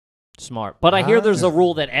stall. Smart. But I hear there's a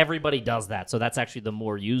rule that everybody does that, so that's actually the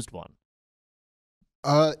more used one.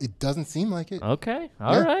 It doesn't seem like it. Okay.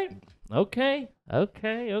 All right. Okay.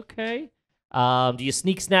 Do you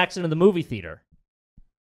sneak snacks into the movie theater?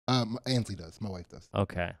 Ansley does. My wife does.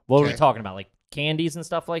 Okay. What are we Okay. talking about? Like candies and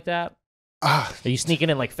stuff like that? Are you sneaking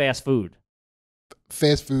in like fast food?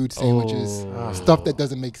 Fast food, sandwiches, stuff that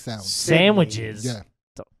doesn't make sound. Sandwiches? Yeah.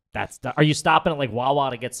 Are you stopping at like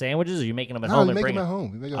Wawa to get sandwiches, or are you making them at No, home we and make bringing them at them?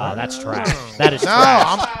 home. We make them Oh, at home. that's trash. That is No,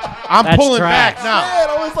 trash. I'm That's pulling trash. back. No. Man,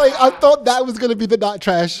 I was like, I thought that was gonna be the not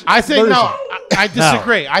trash. I think version. no. I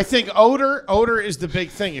disagree. I think odor is the big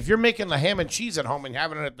thing. If you're making the ham and cheese at home and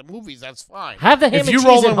having it at the movies, that's fine. Have the ham if and you cheese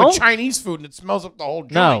roll at in home? with Chinese food and it smells up the whole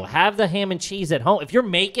joint. No, have the ham and cheese at home. If you're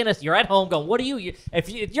making it, you're at home going, what are you? If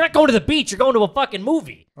you're not going to the beach, you're going to a fucking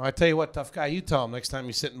movie. Well, I tell you what, tough guy, you tell him next time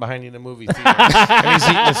he's sitting behind you in the movie theater and he's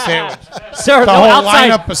eating a sandwich. Sir, The no, whole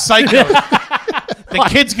outside. lineup of psychos. The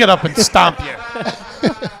kids get up and stomp you.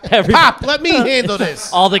 Pop, let me handle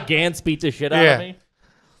this. All the Gans beat the shit out Yeah. of me.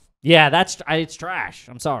 Yeah, it's trash.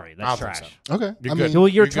 I'm sorry. I That's don't think trash. so. Okay. You're I good. mean, Well,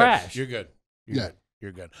 you're good. trash. You're good. You're yeah. good.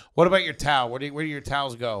 You're good. What about your towel? Where do your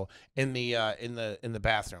towels go in the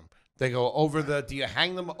bathroom? They go over the. Do you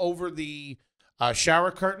hang them over the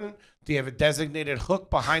shower curtain? Do you have a designated hook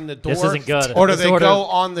behind the door? This isn't good. Or do they go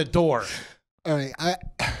on the door? All right.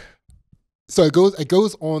 So it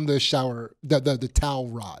goes on the shower, the towel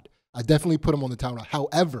rod. I definitely put them on the towel rod.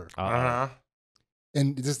 However,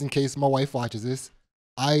 and just in case my wife watches this,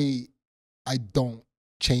 I don't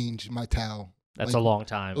change my towel. That's a long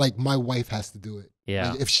time. Like my wife has to do it.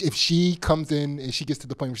 Yeah. Like if she comes in and she gets to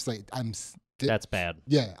the point where she's like, that's bad.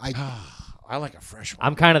 Yeah. I like a fresh one.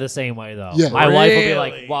 I'm kind of the same way though. Yeah. My wife will be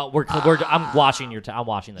like, "Well, I'm washing I'm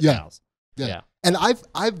washing the towels." Yeah. And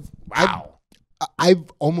I've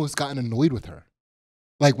almost gotten annoyed with her,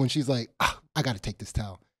 like when she's like, "I got to take this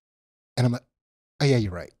towel," and I'm like, "Oh yeah,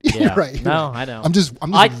 you're right. Yeah. You're right. No, I know. I'm just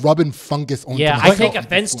rubbing fungus on." Yeah, I take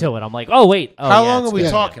offense to it. I'm like, "Oh wait, how long are we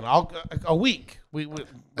talking? A week. I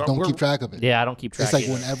don't keep track of it. Yeah, I don't keep track. It's like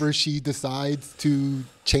whenever she decides to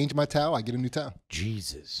change my towel, I get a new towel.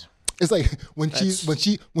 Jesus. It's like when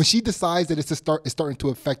she decides that it's starting to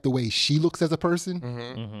affect the way she looks as a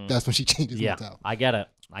person. That's when she changes my towel. I get it.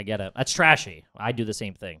 That's trashy. I do the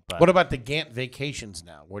same thing. But. What about the Gantt vacations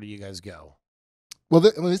now? Where do you guys go? Well,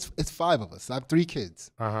 it's 5 of us. I have 3 kids,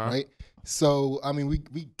 right? So I mean, we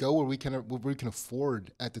go where we can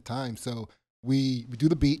afford at the time. So we do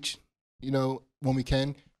the beach, when we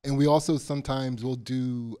can, and we also sometimes we'll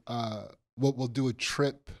do we'll do a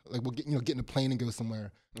trip, like we'll get in a plane and go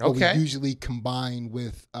somewhere. Okay. We usually combine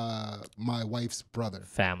with my wife's brother,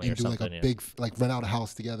 family, and or do something. Like a big rent out a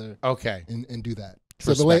house together. Okay, and do that.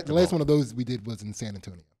 So the last one of those we did was in San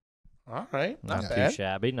Antonio. All right, not too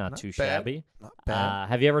shabby. Not too shabby. Not bad.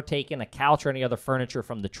 Have you ever taken a couch or any other furniture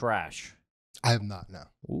from the trash? I have not. No.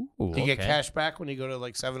 Ooh, do you get cash back when you go to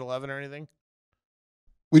like 7-Eleven or anything?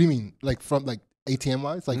 What do you mean? Like from ATM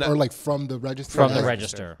wise, or like from the register? From the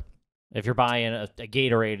register. If you're buying a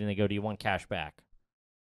Gatorade and they go, "Do you want cash back?"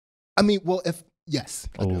 I mean, well, yes.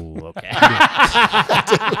 Oh, okay.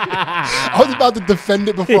 I was about to defend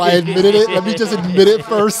it before I admitted it. Let me just admit it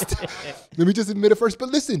first. But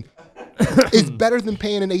listen, it's better than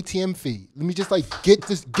paying an ATM fee. Let me just get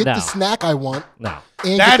the snack I want. No.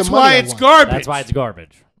 And that's why it's garbage. That's why it's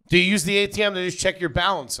garbage. Do you use the ATM to just check your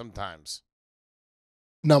balance sometimes?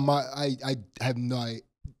 No, I have no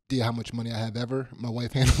idea how much money I have ever. My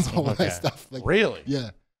wife handles all that stuff. Really?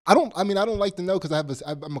 Yeah. I don't like to know because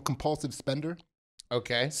I'm a compulsive spender.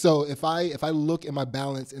 Okay. So if I look at my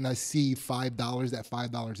balance and I see $5, that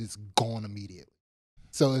 $5 is gone immediately.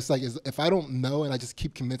 So it's like if I don't know and I just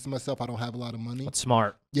keep convincing myself I don't have a lot of money. That's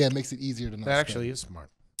smart. Yeah, it makes it easier to not spend. That actually is smart.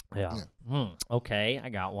 Yeah. Okay, I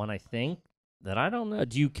got one. I think that I don't know.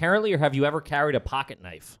 Do you currently or have you ever carried a pocket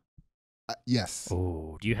knife? Yes.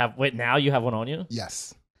 Oh, do you have? Wait, now you have one on you?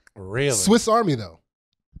 Yes. Really? Swiss Army though.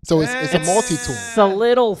 So it's a multi-tool. It's a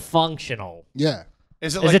little functional. Yeah.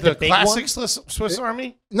 Is it Is like it the the big classic one? Swiss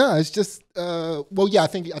Army? No, it's just well, yeah, I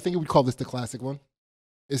think we would call this the classic one.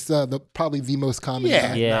 It's probably the most common.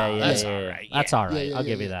 Yeah, that's all right. That's all right. Yeah, I'll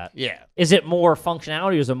give you yeah. that. Yeah. Is it more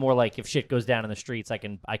functionality, or is it more like if shit goes down in the streets, I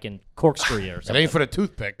can corkscrew you or It something? ain't for the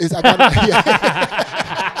toothpick. I got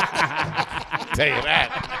Tell you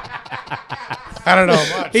that. I don't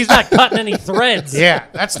know much. He's not cutting any threads. Yeah,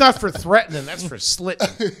 that's not for threatening. That's for slitting.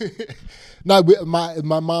 No, my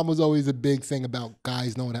mom was always a big thing about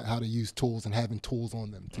guys knowing how to use tools and having tools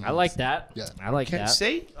on them. I like that. Yeah. I like that.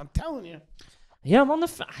 See, I'm telling you. Yeah, I'm on the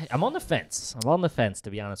fence. I'm on the fence, to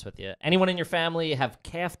be honest with you. Anyone in your family have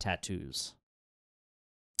calf tattoos?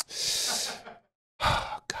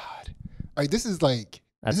 Oh God! All right, this is like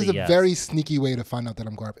That's this is a a yes. very sneaky way to find out that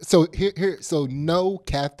I'm garbage. So so no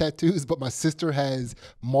calf tattoos, but my sister has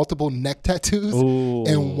multiple neck tattoos, Ooh.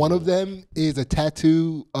 and one of them is a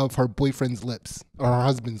tattoo of her boyfriend's lips or her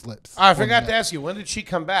husband's lips. I forgot to ask you, when did she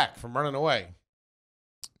come back from running away?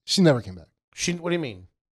 She never came back. What do you mean?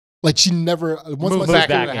 Like she never Moved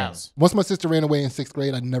back into the house. Once my sister ran away in 6th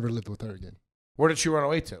grade, I never lived with her again. Where did she run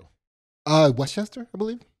away to? Westchester, I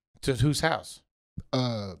believe. To whose house?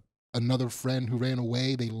 Another friend who ran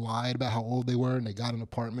away. They lied about how old they were, and they got an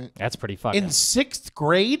apartment. That's pretty fucking. In 6th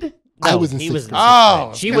grade? I was in he 6th was in grade.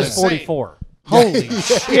 Oh, She was 44. Holy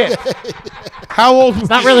shit! How old? It's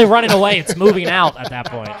not really running away. It's moving out at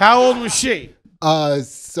that point. How old was she?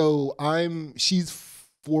 So she's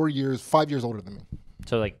 5 years older than me.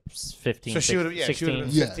 So like 15, So she would have, 16. she would have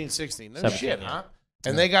been Yeah. 15, 16. No 17, shit, yeah. huh?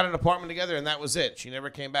 And they got an apartment together, and that was it. She never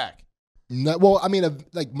came back. No, well, I mean,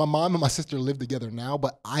 like my mom and my sister live together now,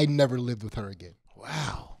 but I never lived with her again.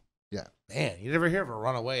 Wow. Yeah. Man, you never hear of a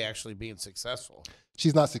runaway actually being successful.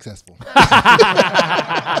 She's not successful.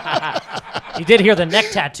 You did hear the neck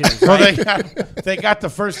tattoos, Well, right? they got the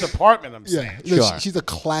first apartment, I'm saying. Yeah, no, Sure. she's a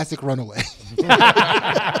classic runaway.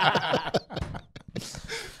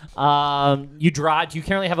 You drive. Do you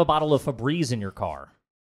currently have a bottle of Febreze in your car?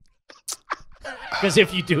 Because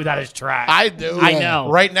if you do, that is trash. I do. I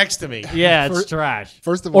know. Right next to me. Yeah, it's trash.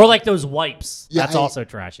 First of or all, like those wipes. Yeah, That's also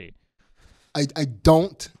trashy. I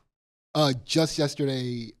don't. Just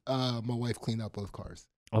yesterday, my wife cleaned out both cars.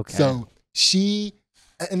 Okay. So she,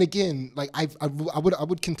 and again, like I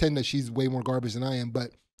would contend that she's way more garbage than I am,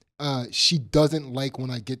 but she doesn't like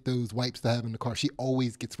when I get those wipes to have in the car. She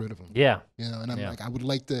always gets rid of them. Yeah. You know, and I'm Yeah. like, I would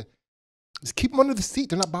like to just keep them under the seat.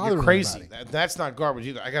 They're not bothering. You're crazy. anybody. That's not garbage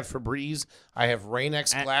either. I got Febreze. I have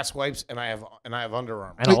Rain-X glass wipes, and I have Under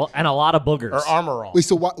Armour And a lot of boogers. or Armor All. Wait,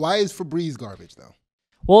 so why is Febreze garbage though?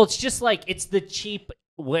 Well, it's just like it's the cheap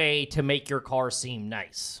way to make your car seem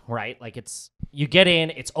nice, right? Like you get in,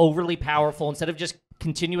 it's overly powerful. Instead of just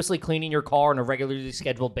continuously cleaning your car on a regularly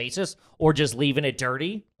scheduled basis or just leaving it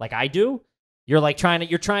dirty like I do, you're trying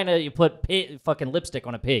to put fucking lipstick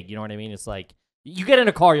on a pig. You know what I mean? It's like you get in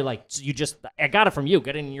a car, you're like, I got it from you.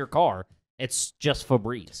 Get in your car. It's just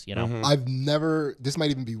Febreze, you know? Mhm. I've never. This might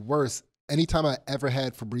even be worse. Anytime I ever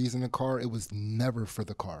had Febreze in the car, it was never for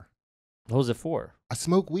the car. What was it for? I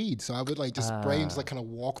smoke weed, so I would like just spray and just like kind of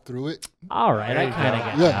walk through it. All right, I kind of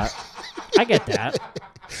get Yeah. that. I get that.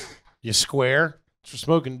 You square? It's for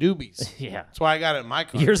smoking doobies. Yeah. That's why I got it in my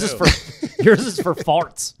car. Yours too. is for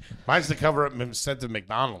farts. Mine's to cover up sent to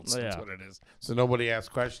McDonald's. That's Yeah. what it is. So nobody asks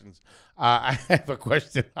questions. I have a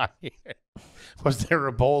question. Was there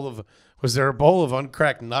a bowl of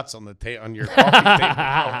uncracked nuts on on your coffee table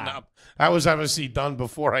growing up? That was obviously done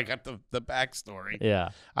before I got the backstory. Yeah.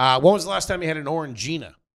 When was the last time you had an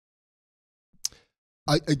Orangina?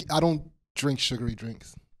 I don't drink sugary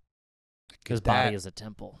drinks. His that. body is a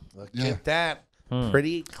temple. Look Yeah. at that. Hmm.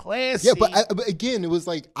 Pretty classy. Yeah, but again, it was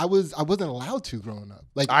like I wasn't allowed to growing up.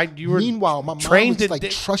 Like you were meanwhile, my mom trained was in like di-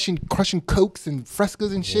 crushing cokes and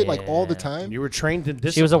frescas and shit like all the Yeah. time. You were trained in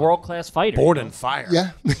discipline. She was a world-class fighter. Born in fire.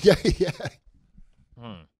 Yeah, yeah.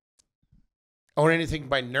 Hmm. Own anything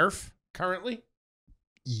by Nerf currently?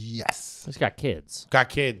 Yes. He's got kids. Got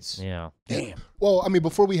kids. Yeah. Damn. Well, I mean,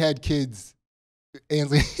 before we had kids,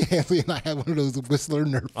 Ansley and I had one of those Whistler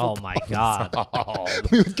Nerf. Oh my God. Oh.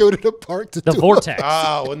 We would go to the park to The do vortex.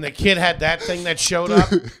 Oh, when the kid had that thing that showed up.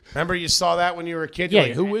 Remember you saw that when you were a kid? You're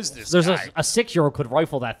like, who is this There's guy? a 6-year-old could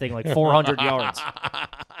rifle that thing like 400 yards.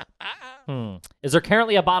 Is there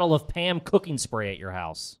currently a bottle of Pam cooking spray at your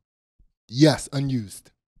house? Yes,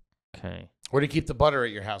 unused. Okay. Where do you keep the butter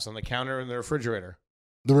at your house? On the counter or in the refrigerator?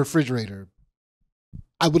 The refrigerator.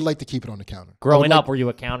 I would like to keep it on the counter. Growing up, were you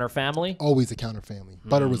a counter family? Always a counter family.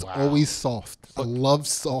 Butter was wow. always soft. I love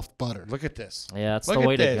soft butter. Look at this. Yeah, that's Look the at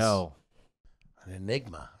way to this. go. An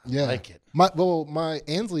enigma. Yeah. I like it. My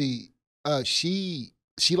Ansley, she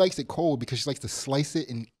likes it cold because she likes to slice it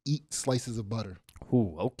and eat slices of butter.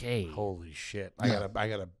 Ooh, okay. Holy shit. Yeah. I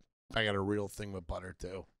got a real thing with butter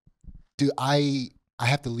too. Dude, I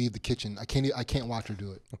have to leave the kitchen. I can't watch her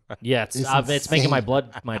do it. Yeah, it's making my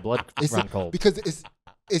blood It's run cold. because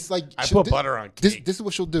it's like I put butter on This cake. is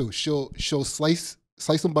what she'll do. She'll slice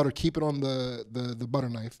some butter, keep it on the butter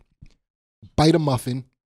knife, bite a muffin,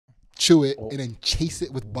 chew it, and then chase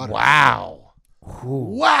it with butter. Wow.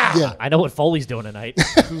 Wow. Yeah. I know what Foley's doing tonight.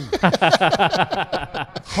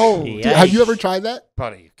 Holy Yeah. Dude, have you ever tried that?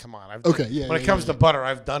 buddy, come on. Okay, yeah. When it comes to butter,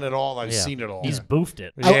 I've done it all. I've Yeah. seen it all. He's boofed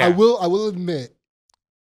it. Yeah. I will admit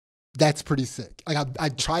that's pretty sick. Like I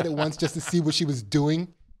tried it once just to see what she was doing.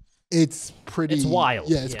 It's pretty. It's wild.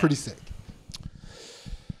 Yeah, it's Yeah. pretty sick.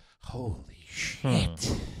 Holy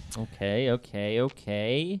shit.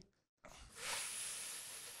 Okay.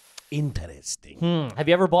 Interesting. Have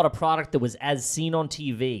you ever bought a product that was as seen on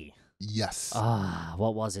TV? Yes.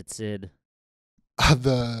 What was it, Sid?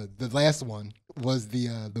 The last one was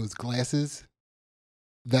those glasses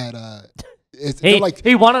that they're like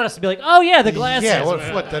He wanted us to be like, oh yeah, the glasses. Yeah,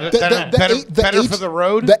 what better the for the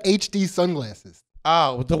road? the HD sunglasses.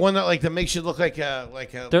 Oh, the one that makes you look like a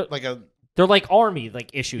They're like army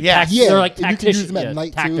issues. Yeah. They're like and you can tactician. use them at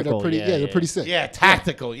night too. They're tactical, pretty. Yeah, they're pretty sick. yeah,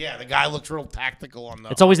 tactical. Yeah, the guy looks real tactical on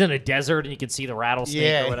those. It's always in a desert, and you can see the rattlesnake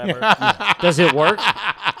Yeah. or whatever. Does it work?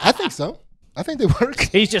 I think so. I think they work.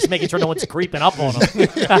 He's just making sure no one's creeping up on him.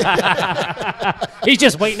 He's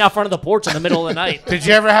just waiting out front of the porch in the middle of the night. Did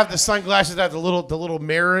you ever have the sunglasses that have the little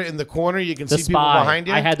mirror in the corner? You can The see people spy. behind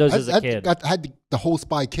you. I had those as a I kid. had the whole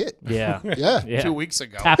spy kit. Yeah. Yeah. 2 weeks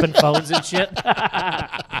ago. Tapping phones and shit.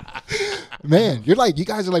 Man, you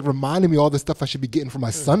guys are reminding me all the stuff I should be getting for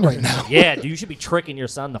my son right now. Yeah, dude, you should be tricking your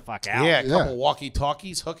son the fuck out. Yeah, a Yeah. couple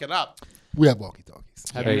walkie-talkies, hook it up. We have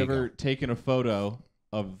walkie-talkies. Have There you you ever taken a photo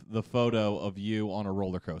of you on a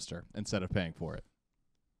roller coaster instead of paying for it?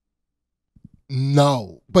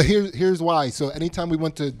 No, but here's why. So anytime we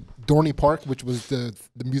went to Dorney Park, which was the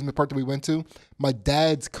amusement park that we went to, my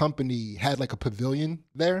dad's company had like a pavilion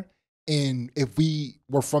there, and if we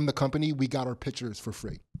were from the company, we got our pictures for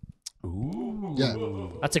free. Ooh. Yeah,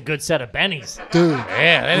 That's a good set of bennies. dude,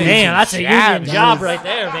 Man, that's a union job right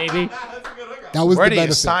there, baby. that was Where the do you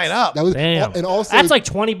benefits. sign up? That was, Damn. and also That's like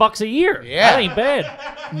 $20 a year. Yeah. That ain't bad.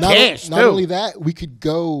 Cash, not too. only that, we could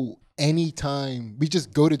go anytime. We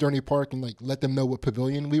just go to Dorney Park and like let them know what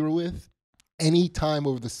pavilion we were with anytime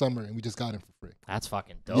over the summer, and we just got it for free. That's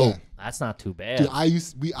fucking dope. Yeah. That's not too bad. Dude,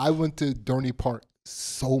 I went to Dorney Park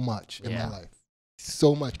so much in Yeah. my life,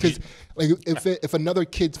 so much. Because like if another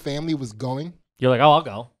kid's family was going, You're like, oh, I'll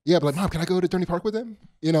go. yeah, but like, Mom, can I go to Dorney Park with them?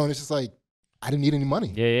 You know, and it's just like I didn't need any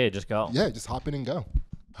money. Yeah, just go. Yeah, just hop in and go.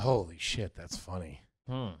 Holy shit, that's funny.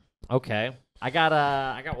 Okay. I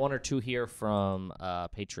got one or two here from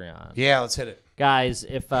Patreon. Yeah, let's hit it. Guys,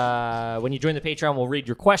 if when you join the Patreon, we'll read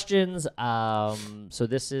your questions. So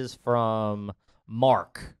this is from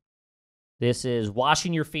Mark. This is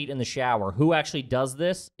washing your feet in the shower. Who actually does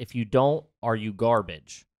this? If you don't, are you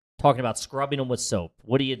garbage? Talking about scrubbing them with soap.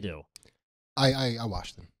 What do you do? I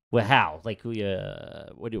washed them. Well, how? Like,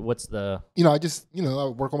 what's the? I just I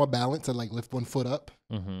work on my balance. I like lift one foot up,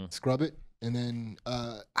 Mm-hmm. scrub it, and then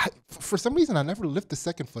for some reason I never lift the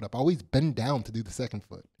second foot up. I always bend down to do the second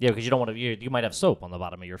foot. Yeah, because you don't want to. You might have soap on the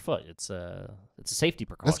bottom of your foot. It's a safety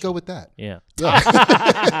precaution. Let's go with that. Yeah.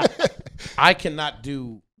 Yeah. I cannot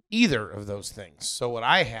do either of those things. So what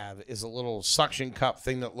I have is a little suction cup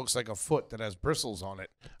thing that looks like a foot that has bristles on it.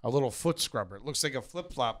 A little foot scrubber. It looks like a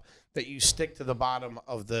flip flop that you stick to the bottom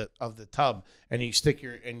of the tub, and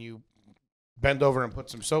you bend over and put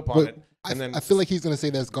some soap on But it. And then I feel like he's gonna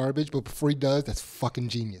say that's garbage, but before he does, that's fuking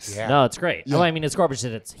genius. Yeah. No, it's great. Yeah. Oh, I mean, it's garbage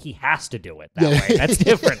that he has to do it that Yeah. way. That's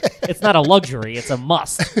different. It's not a luxury. It's a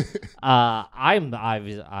must.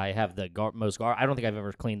 I have the most garbage. I don't think I've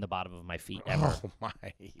ever cleaned the bottom of my feet ever. Oh my!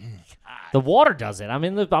 The water does it. I'm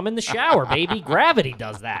in the shower, baby. Gravity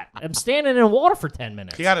does that. I'm standing in water for 10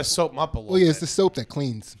 minutes. You got to soap them up a little. Well, yeah, bit. it's the soap that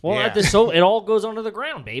cleans. Well, Yeah. it all goes under the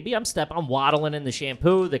ground, baby. I'm waddling in the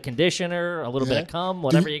shampoo, the conditioner, a little bit of cum,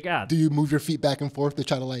 whatever you got. Do you move your feet back and forth to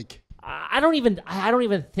try to like? I don't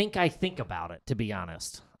even think I think about it, to be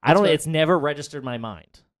honest. It's never registered my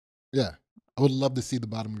mind. Yeah, I would love to see the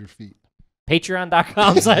bottom of your feet.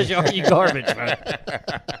 Patreon.com/AYG Garbage.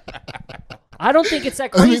 I don't think it's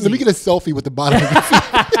that crazy. Let me get a selfie with the bottom of your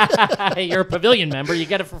feet. Hey, you're a pavilion member. You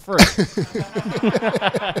get it for free.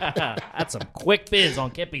 That's some quick biz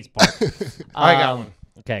on Kippy's part. I got one.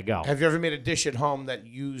 Okay, go. Have you ever made a dish at home that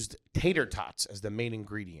used tater tots as the main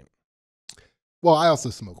ingredient? Well, I also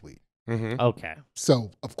smoke weed, Mm-hmm. Okay.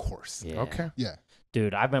 so of course. Yeah. Okay. Yeah.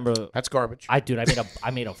 Dude, I remember That's garbage. I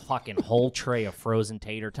made a fucking whole tray of frozen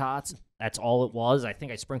tater tots. That's all it was. I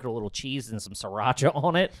think I sprinkled a little cheese and some sriracha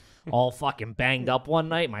on it. All fucking banged up one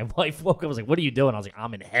night. My wife woke up and was like, "What are you doing?" I was like,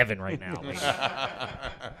 "I'm in heaven right now." Like,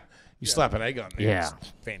 You slap an egg on there. Yeah.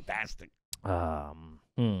 It's fantastic.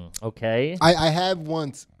 okay. I have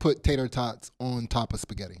once put tater tots on top of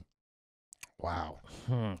spaghetti. Wow.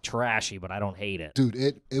 Trashy, but I don't hate it. Dude,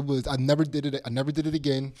 it was. I never did it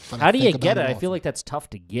again. but I How do you think get about it? I feel often. like that's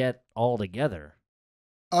tough to get all together.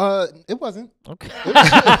 It wasn't. Okay.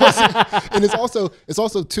 And it's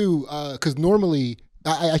also too because normally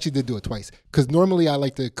I actually did do it twice because normally I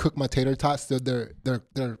like to cook my tater tots so they're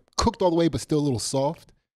cooked all the way but still a little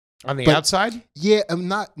soft. On the But- outside? Yeah, I'm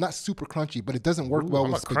not super crunchy, but it doesn't work well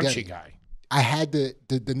I'm with a spaghetti. crunchy guy. I had the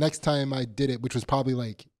next time I did it, which was probably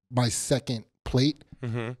like my second plate.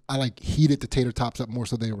 Mm-hmm. I like heated the tater tots up more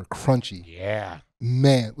so they were crunchy. Yeah.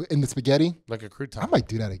 Man, in the spaghetti, Like a crouton. I might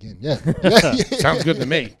do that again. Yeah, Sounds good to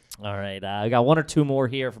me. All right. I got one or two more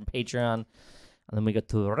here from Patreon. And then we get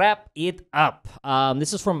to wrap it up.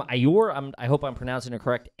 This is from Ayur. I hope I'm pronouncing it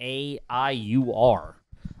correct. AIUR.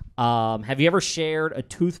 Have you ever shared a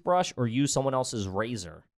toothbrush or used someone else's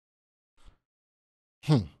razor?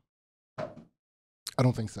 I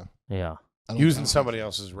don't think so. Yeah. I don't Using think so. somebody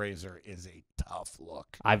else's razor is a tough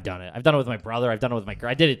look. I've done it. I've done it with my brother. I've done it with my girl.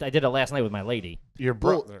 I did it last night with my lady. Your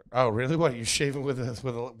brother. Oh, really? What? You're shaving with a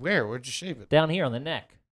where? Where'd you shave it? Down here on the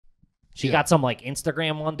neck. She Yeah. got some like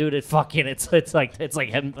Instagram one, dude. It's like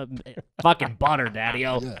fucking butter,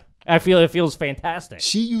 daddy-o. Yeah. I feel it feels fantastic.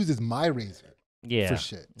 She uses my razor Yeah. for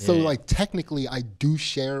shit. So Yeah. like technically, I do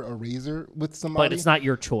share a razor with somebody. But it's not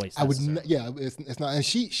your choice. I would. necessarily. Yeah, it's not. And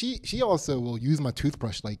she also will use my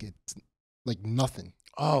toothbrush like it's like nothing.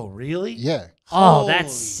 Oh, really? Yeah. Oh, that's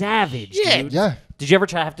Holy savage, shit. dude. Yeah. Did you ever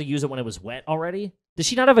have to use it when it was wet already? Does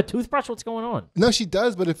she not have a toothbrush? What's going on? No, she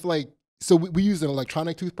does, but if like, so we use an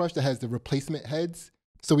electronic toothbrush that has the replacement heads.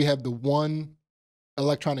 So we have the one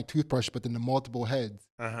electronic toothbrush, but then the multiple heads.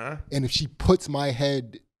 Uh-huh. And if she puts my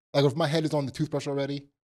head, like if my head is on the toothbrush already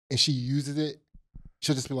and she uses it,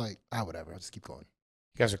 she'll just be like, whatever, I'll just keep going.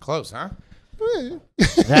 You guys are close, huh?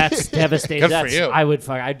 That's devastating. Good for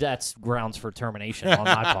you. That's grounds for termination on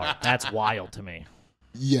my part. That's wild to me.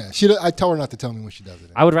 Yeah, I tell her not to tell me when she does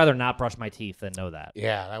it. I would rather not brush my teeth than know that.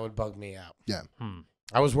 Yeah, that would bug me out. Yeah.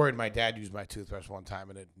 I was worried my dad used my toothbrush one time,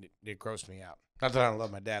 and it grossed me out. Not that I don't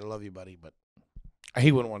love my dad. I love you, buddy, but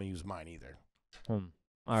he wouldn't want to use mine either. All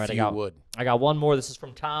right, If you would. I got one more. This is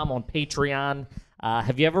from Tom on Patreon.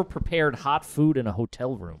 Have you ever prepared hot food in a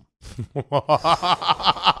hotel room?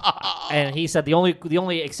 And he said the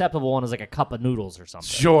only acceptable one is like a cup of noodles or something.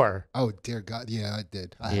 Sure. Oh, dear God. Yeah, I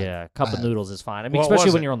did. A cup of noodles is fine. I mean, What especially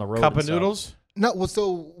was when it? you're on the road. Cup and of stuff. noodles? No, well,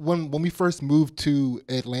 so when we first moved to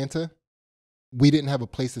Atlanta, we didn't have a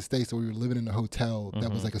place to stay, so we were living in a hotel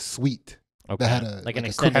that was like a suite. Okay. That had a like an a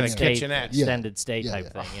extended cooking stay, kitchenette. extended stay Yeah,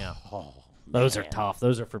 type yeah. thing. Yeah. Oh, Those are tough.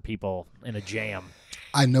 Those are for people in a jam.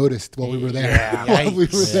 I noticed while we were there. Yeah, While we were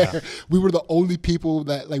yikes. there, we were the only people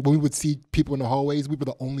that, like, when we would see people in the hallways, we were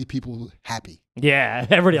the only people happy. Yeah,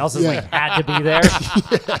 everybody else is like had to be there.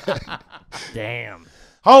 Damn.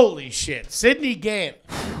 Holy shit. Sidney Gantt.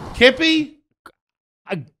 Kippy?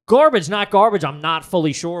 Garbage, not garbage. I'm not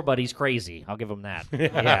fully sure, but he's crazy. I'll give him that.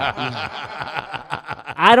 Yeah.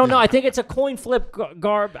 I don't know. I think it's a coin flip.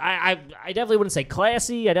 I definitely wouldn't say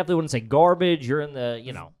classy. I definitely wouldn't say garbage. You're in the,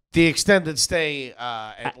 The extended stay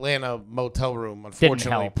Atlanta motel room,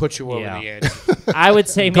 unfortunately, help. put you over Yeah. the edge. I would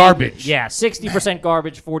say maybe, Garbage. Yeah, 60%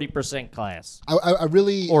 garbage, 40% class. I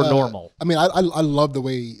really Or normal. I mean, I love the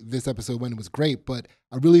way this episode went. It was great, but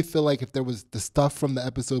I really feel like if there was the stuff from the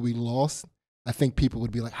episode we lost, I think people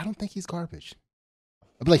would be like, I don't think he's garbage.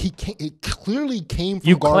 I'd be like, it clearly came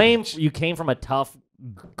from garbage. You came from a tough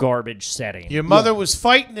garbage setting. Your mother was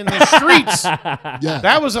fighting in the streets. Yeah.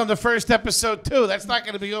 That was on the first episode, too. That's not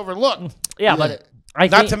going to be overlooked. Yeah, but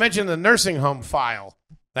Not to mention the nursing home file.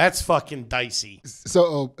 That's fucking dicey.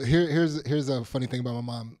 So here's a funny thing about my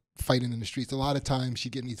mom fighting in the streets. A lot of times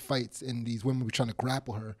she'd get in these fights and these women were trying to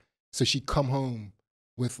grapple her. So she'd come home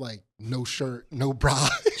with like no shirt, no bra.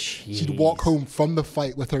 She'd walk home from the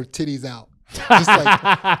fight with her titties out. Just like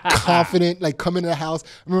confident, like come into the house. I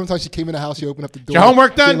remember one time she came in the house, she opened up the door. Your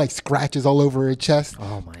homework done? She had, like scratches all over her chest.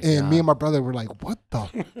 Oh my God. And me and my brother were like, what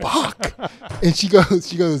the fuck? And she goes,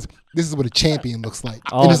 this is what a champion looks like.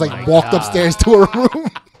 Oh and just my like walked God. upstairs to her room.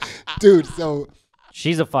 Dude, so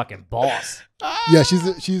she's a fucking boss. yeah, she's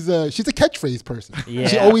a catchphrase person. Yeah.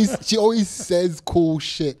 She always says cool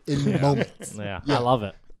shit in moments. Yeah, I love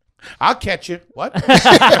it. I'll catch you. What?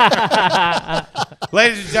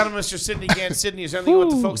 Ladies and gentlemen, Mr. Sidney Gantt. Sidney, is there anything you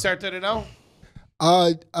want the folks out there to know?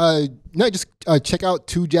 No, just check out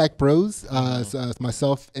Two Jack Bros. It's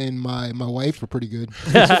myself and my wife. We're pretty good.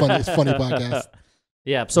 It's funny. It's a funny podcast.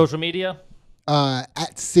 Yeah, social media.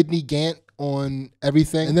 At Sidney Gantt on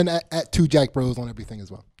everything, and then at Two Jack Bros on everything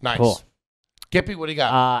as well. Nice. Cool. Gippy, what do you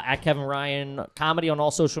got? At Kevin Ryan Comedy on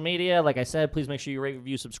all social media. Like I said, please make sure you rate,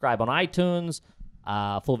 review, subscribe on iTunes.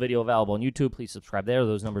 Full video available on YouTube. Please subscribe there.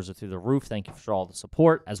 Those numbers are through the roof. Thank you for all the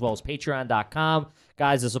support, as well as patreon.com.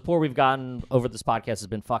 Guys, the support we've gotten over this podcast has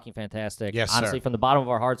been fucking fantastic. Yes, honestly, sir. from the bottom of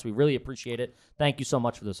our hearts, we really appreciate it. Thank you so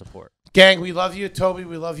much for the support. Gang, we love you. Toby,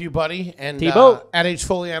 we love you, buddy. And T-Bo. at H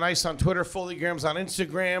Foley on Ice on Twitter, Foleygrams on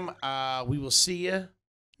Instagram. We will see you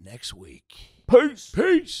next week. Peace.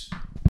 Peace.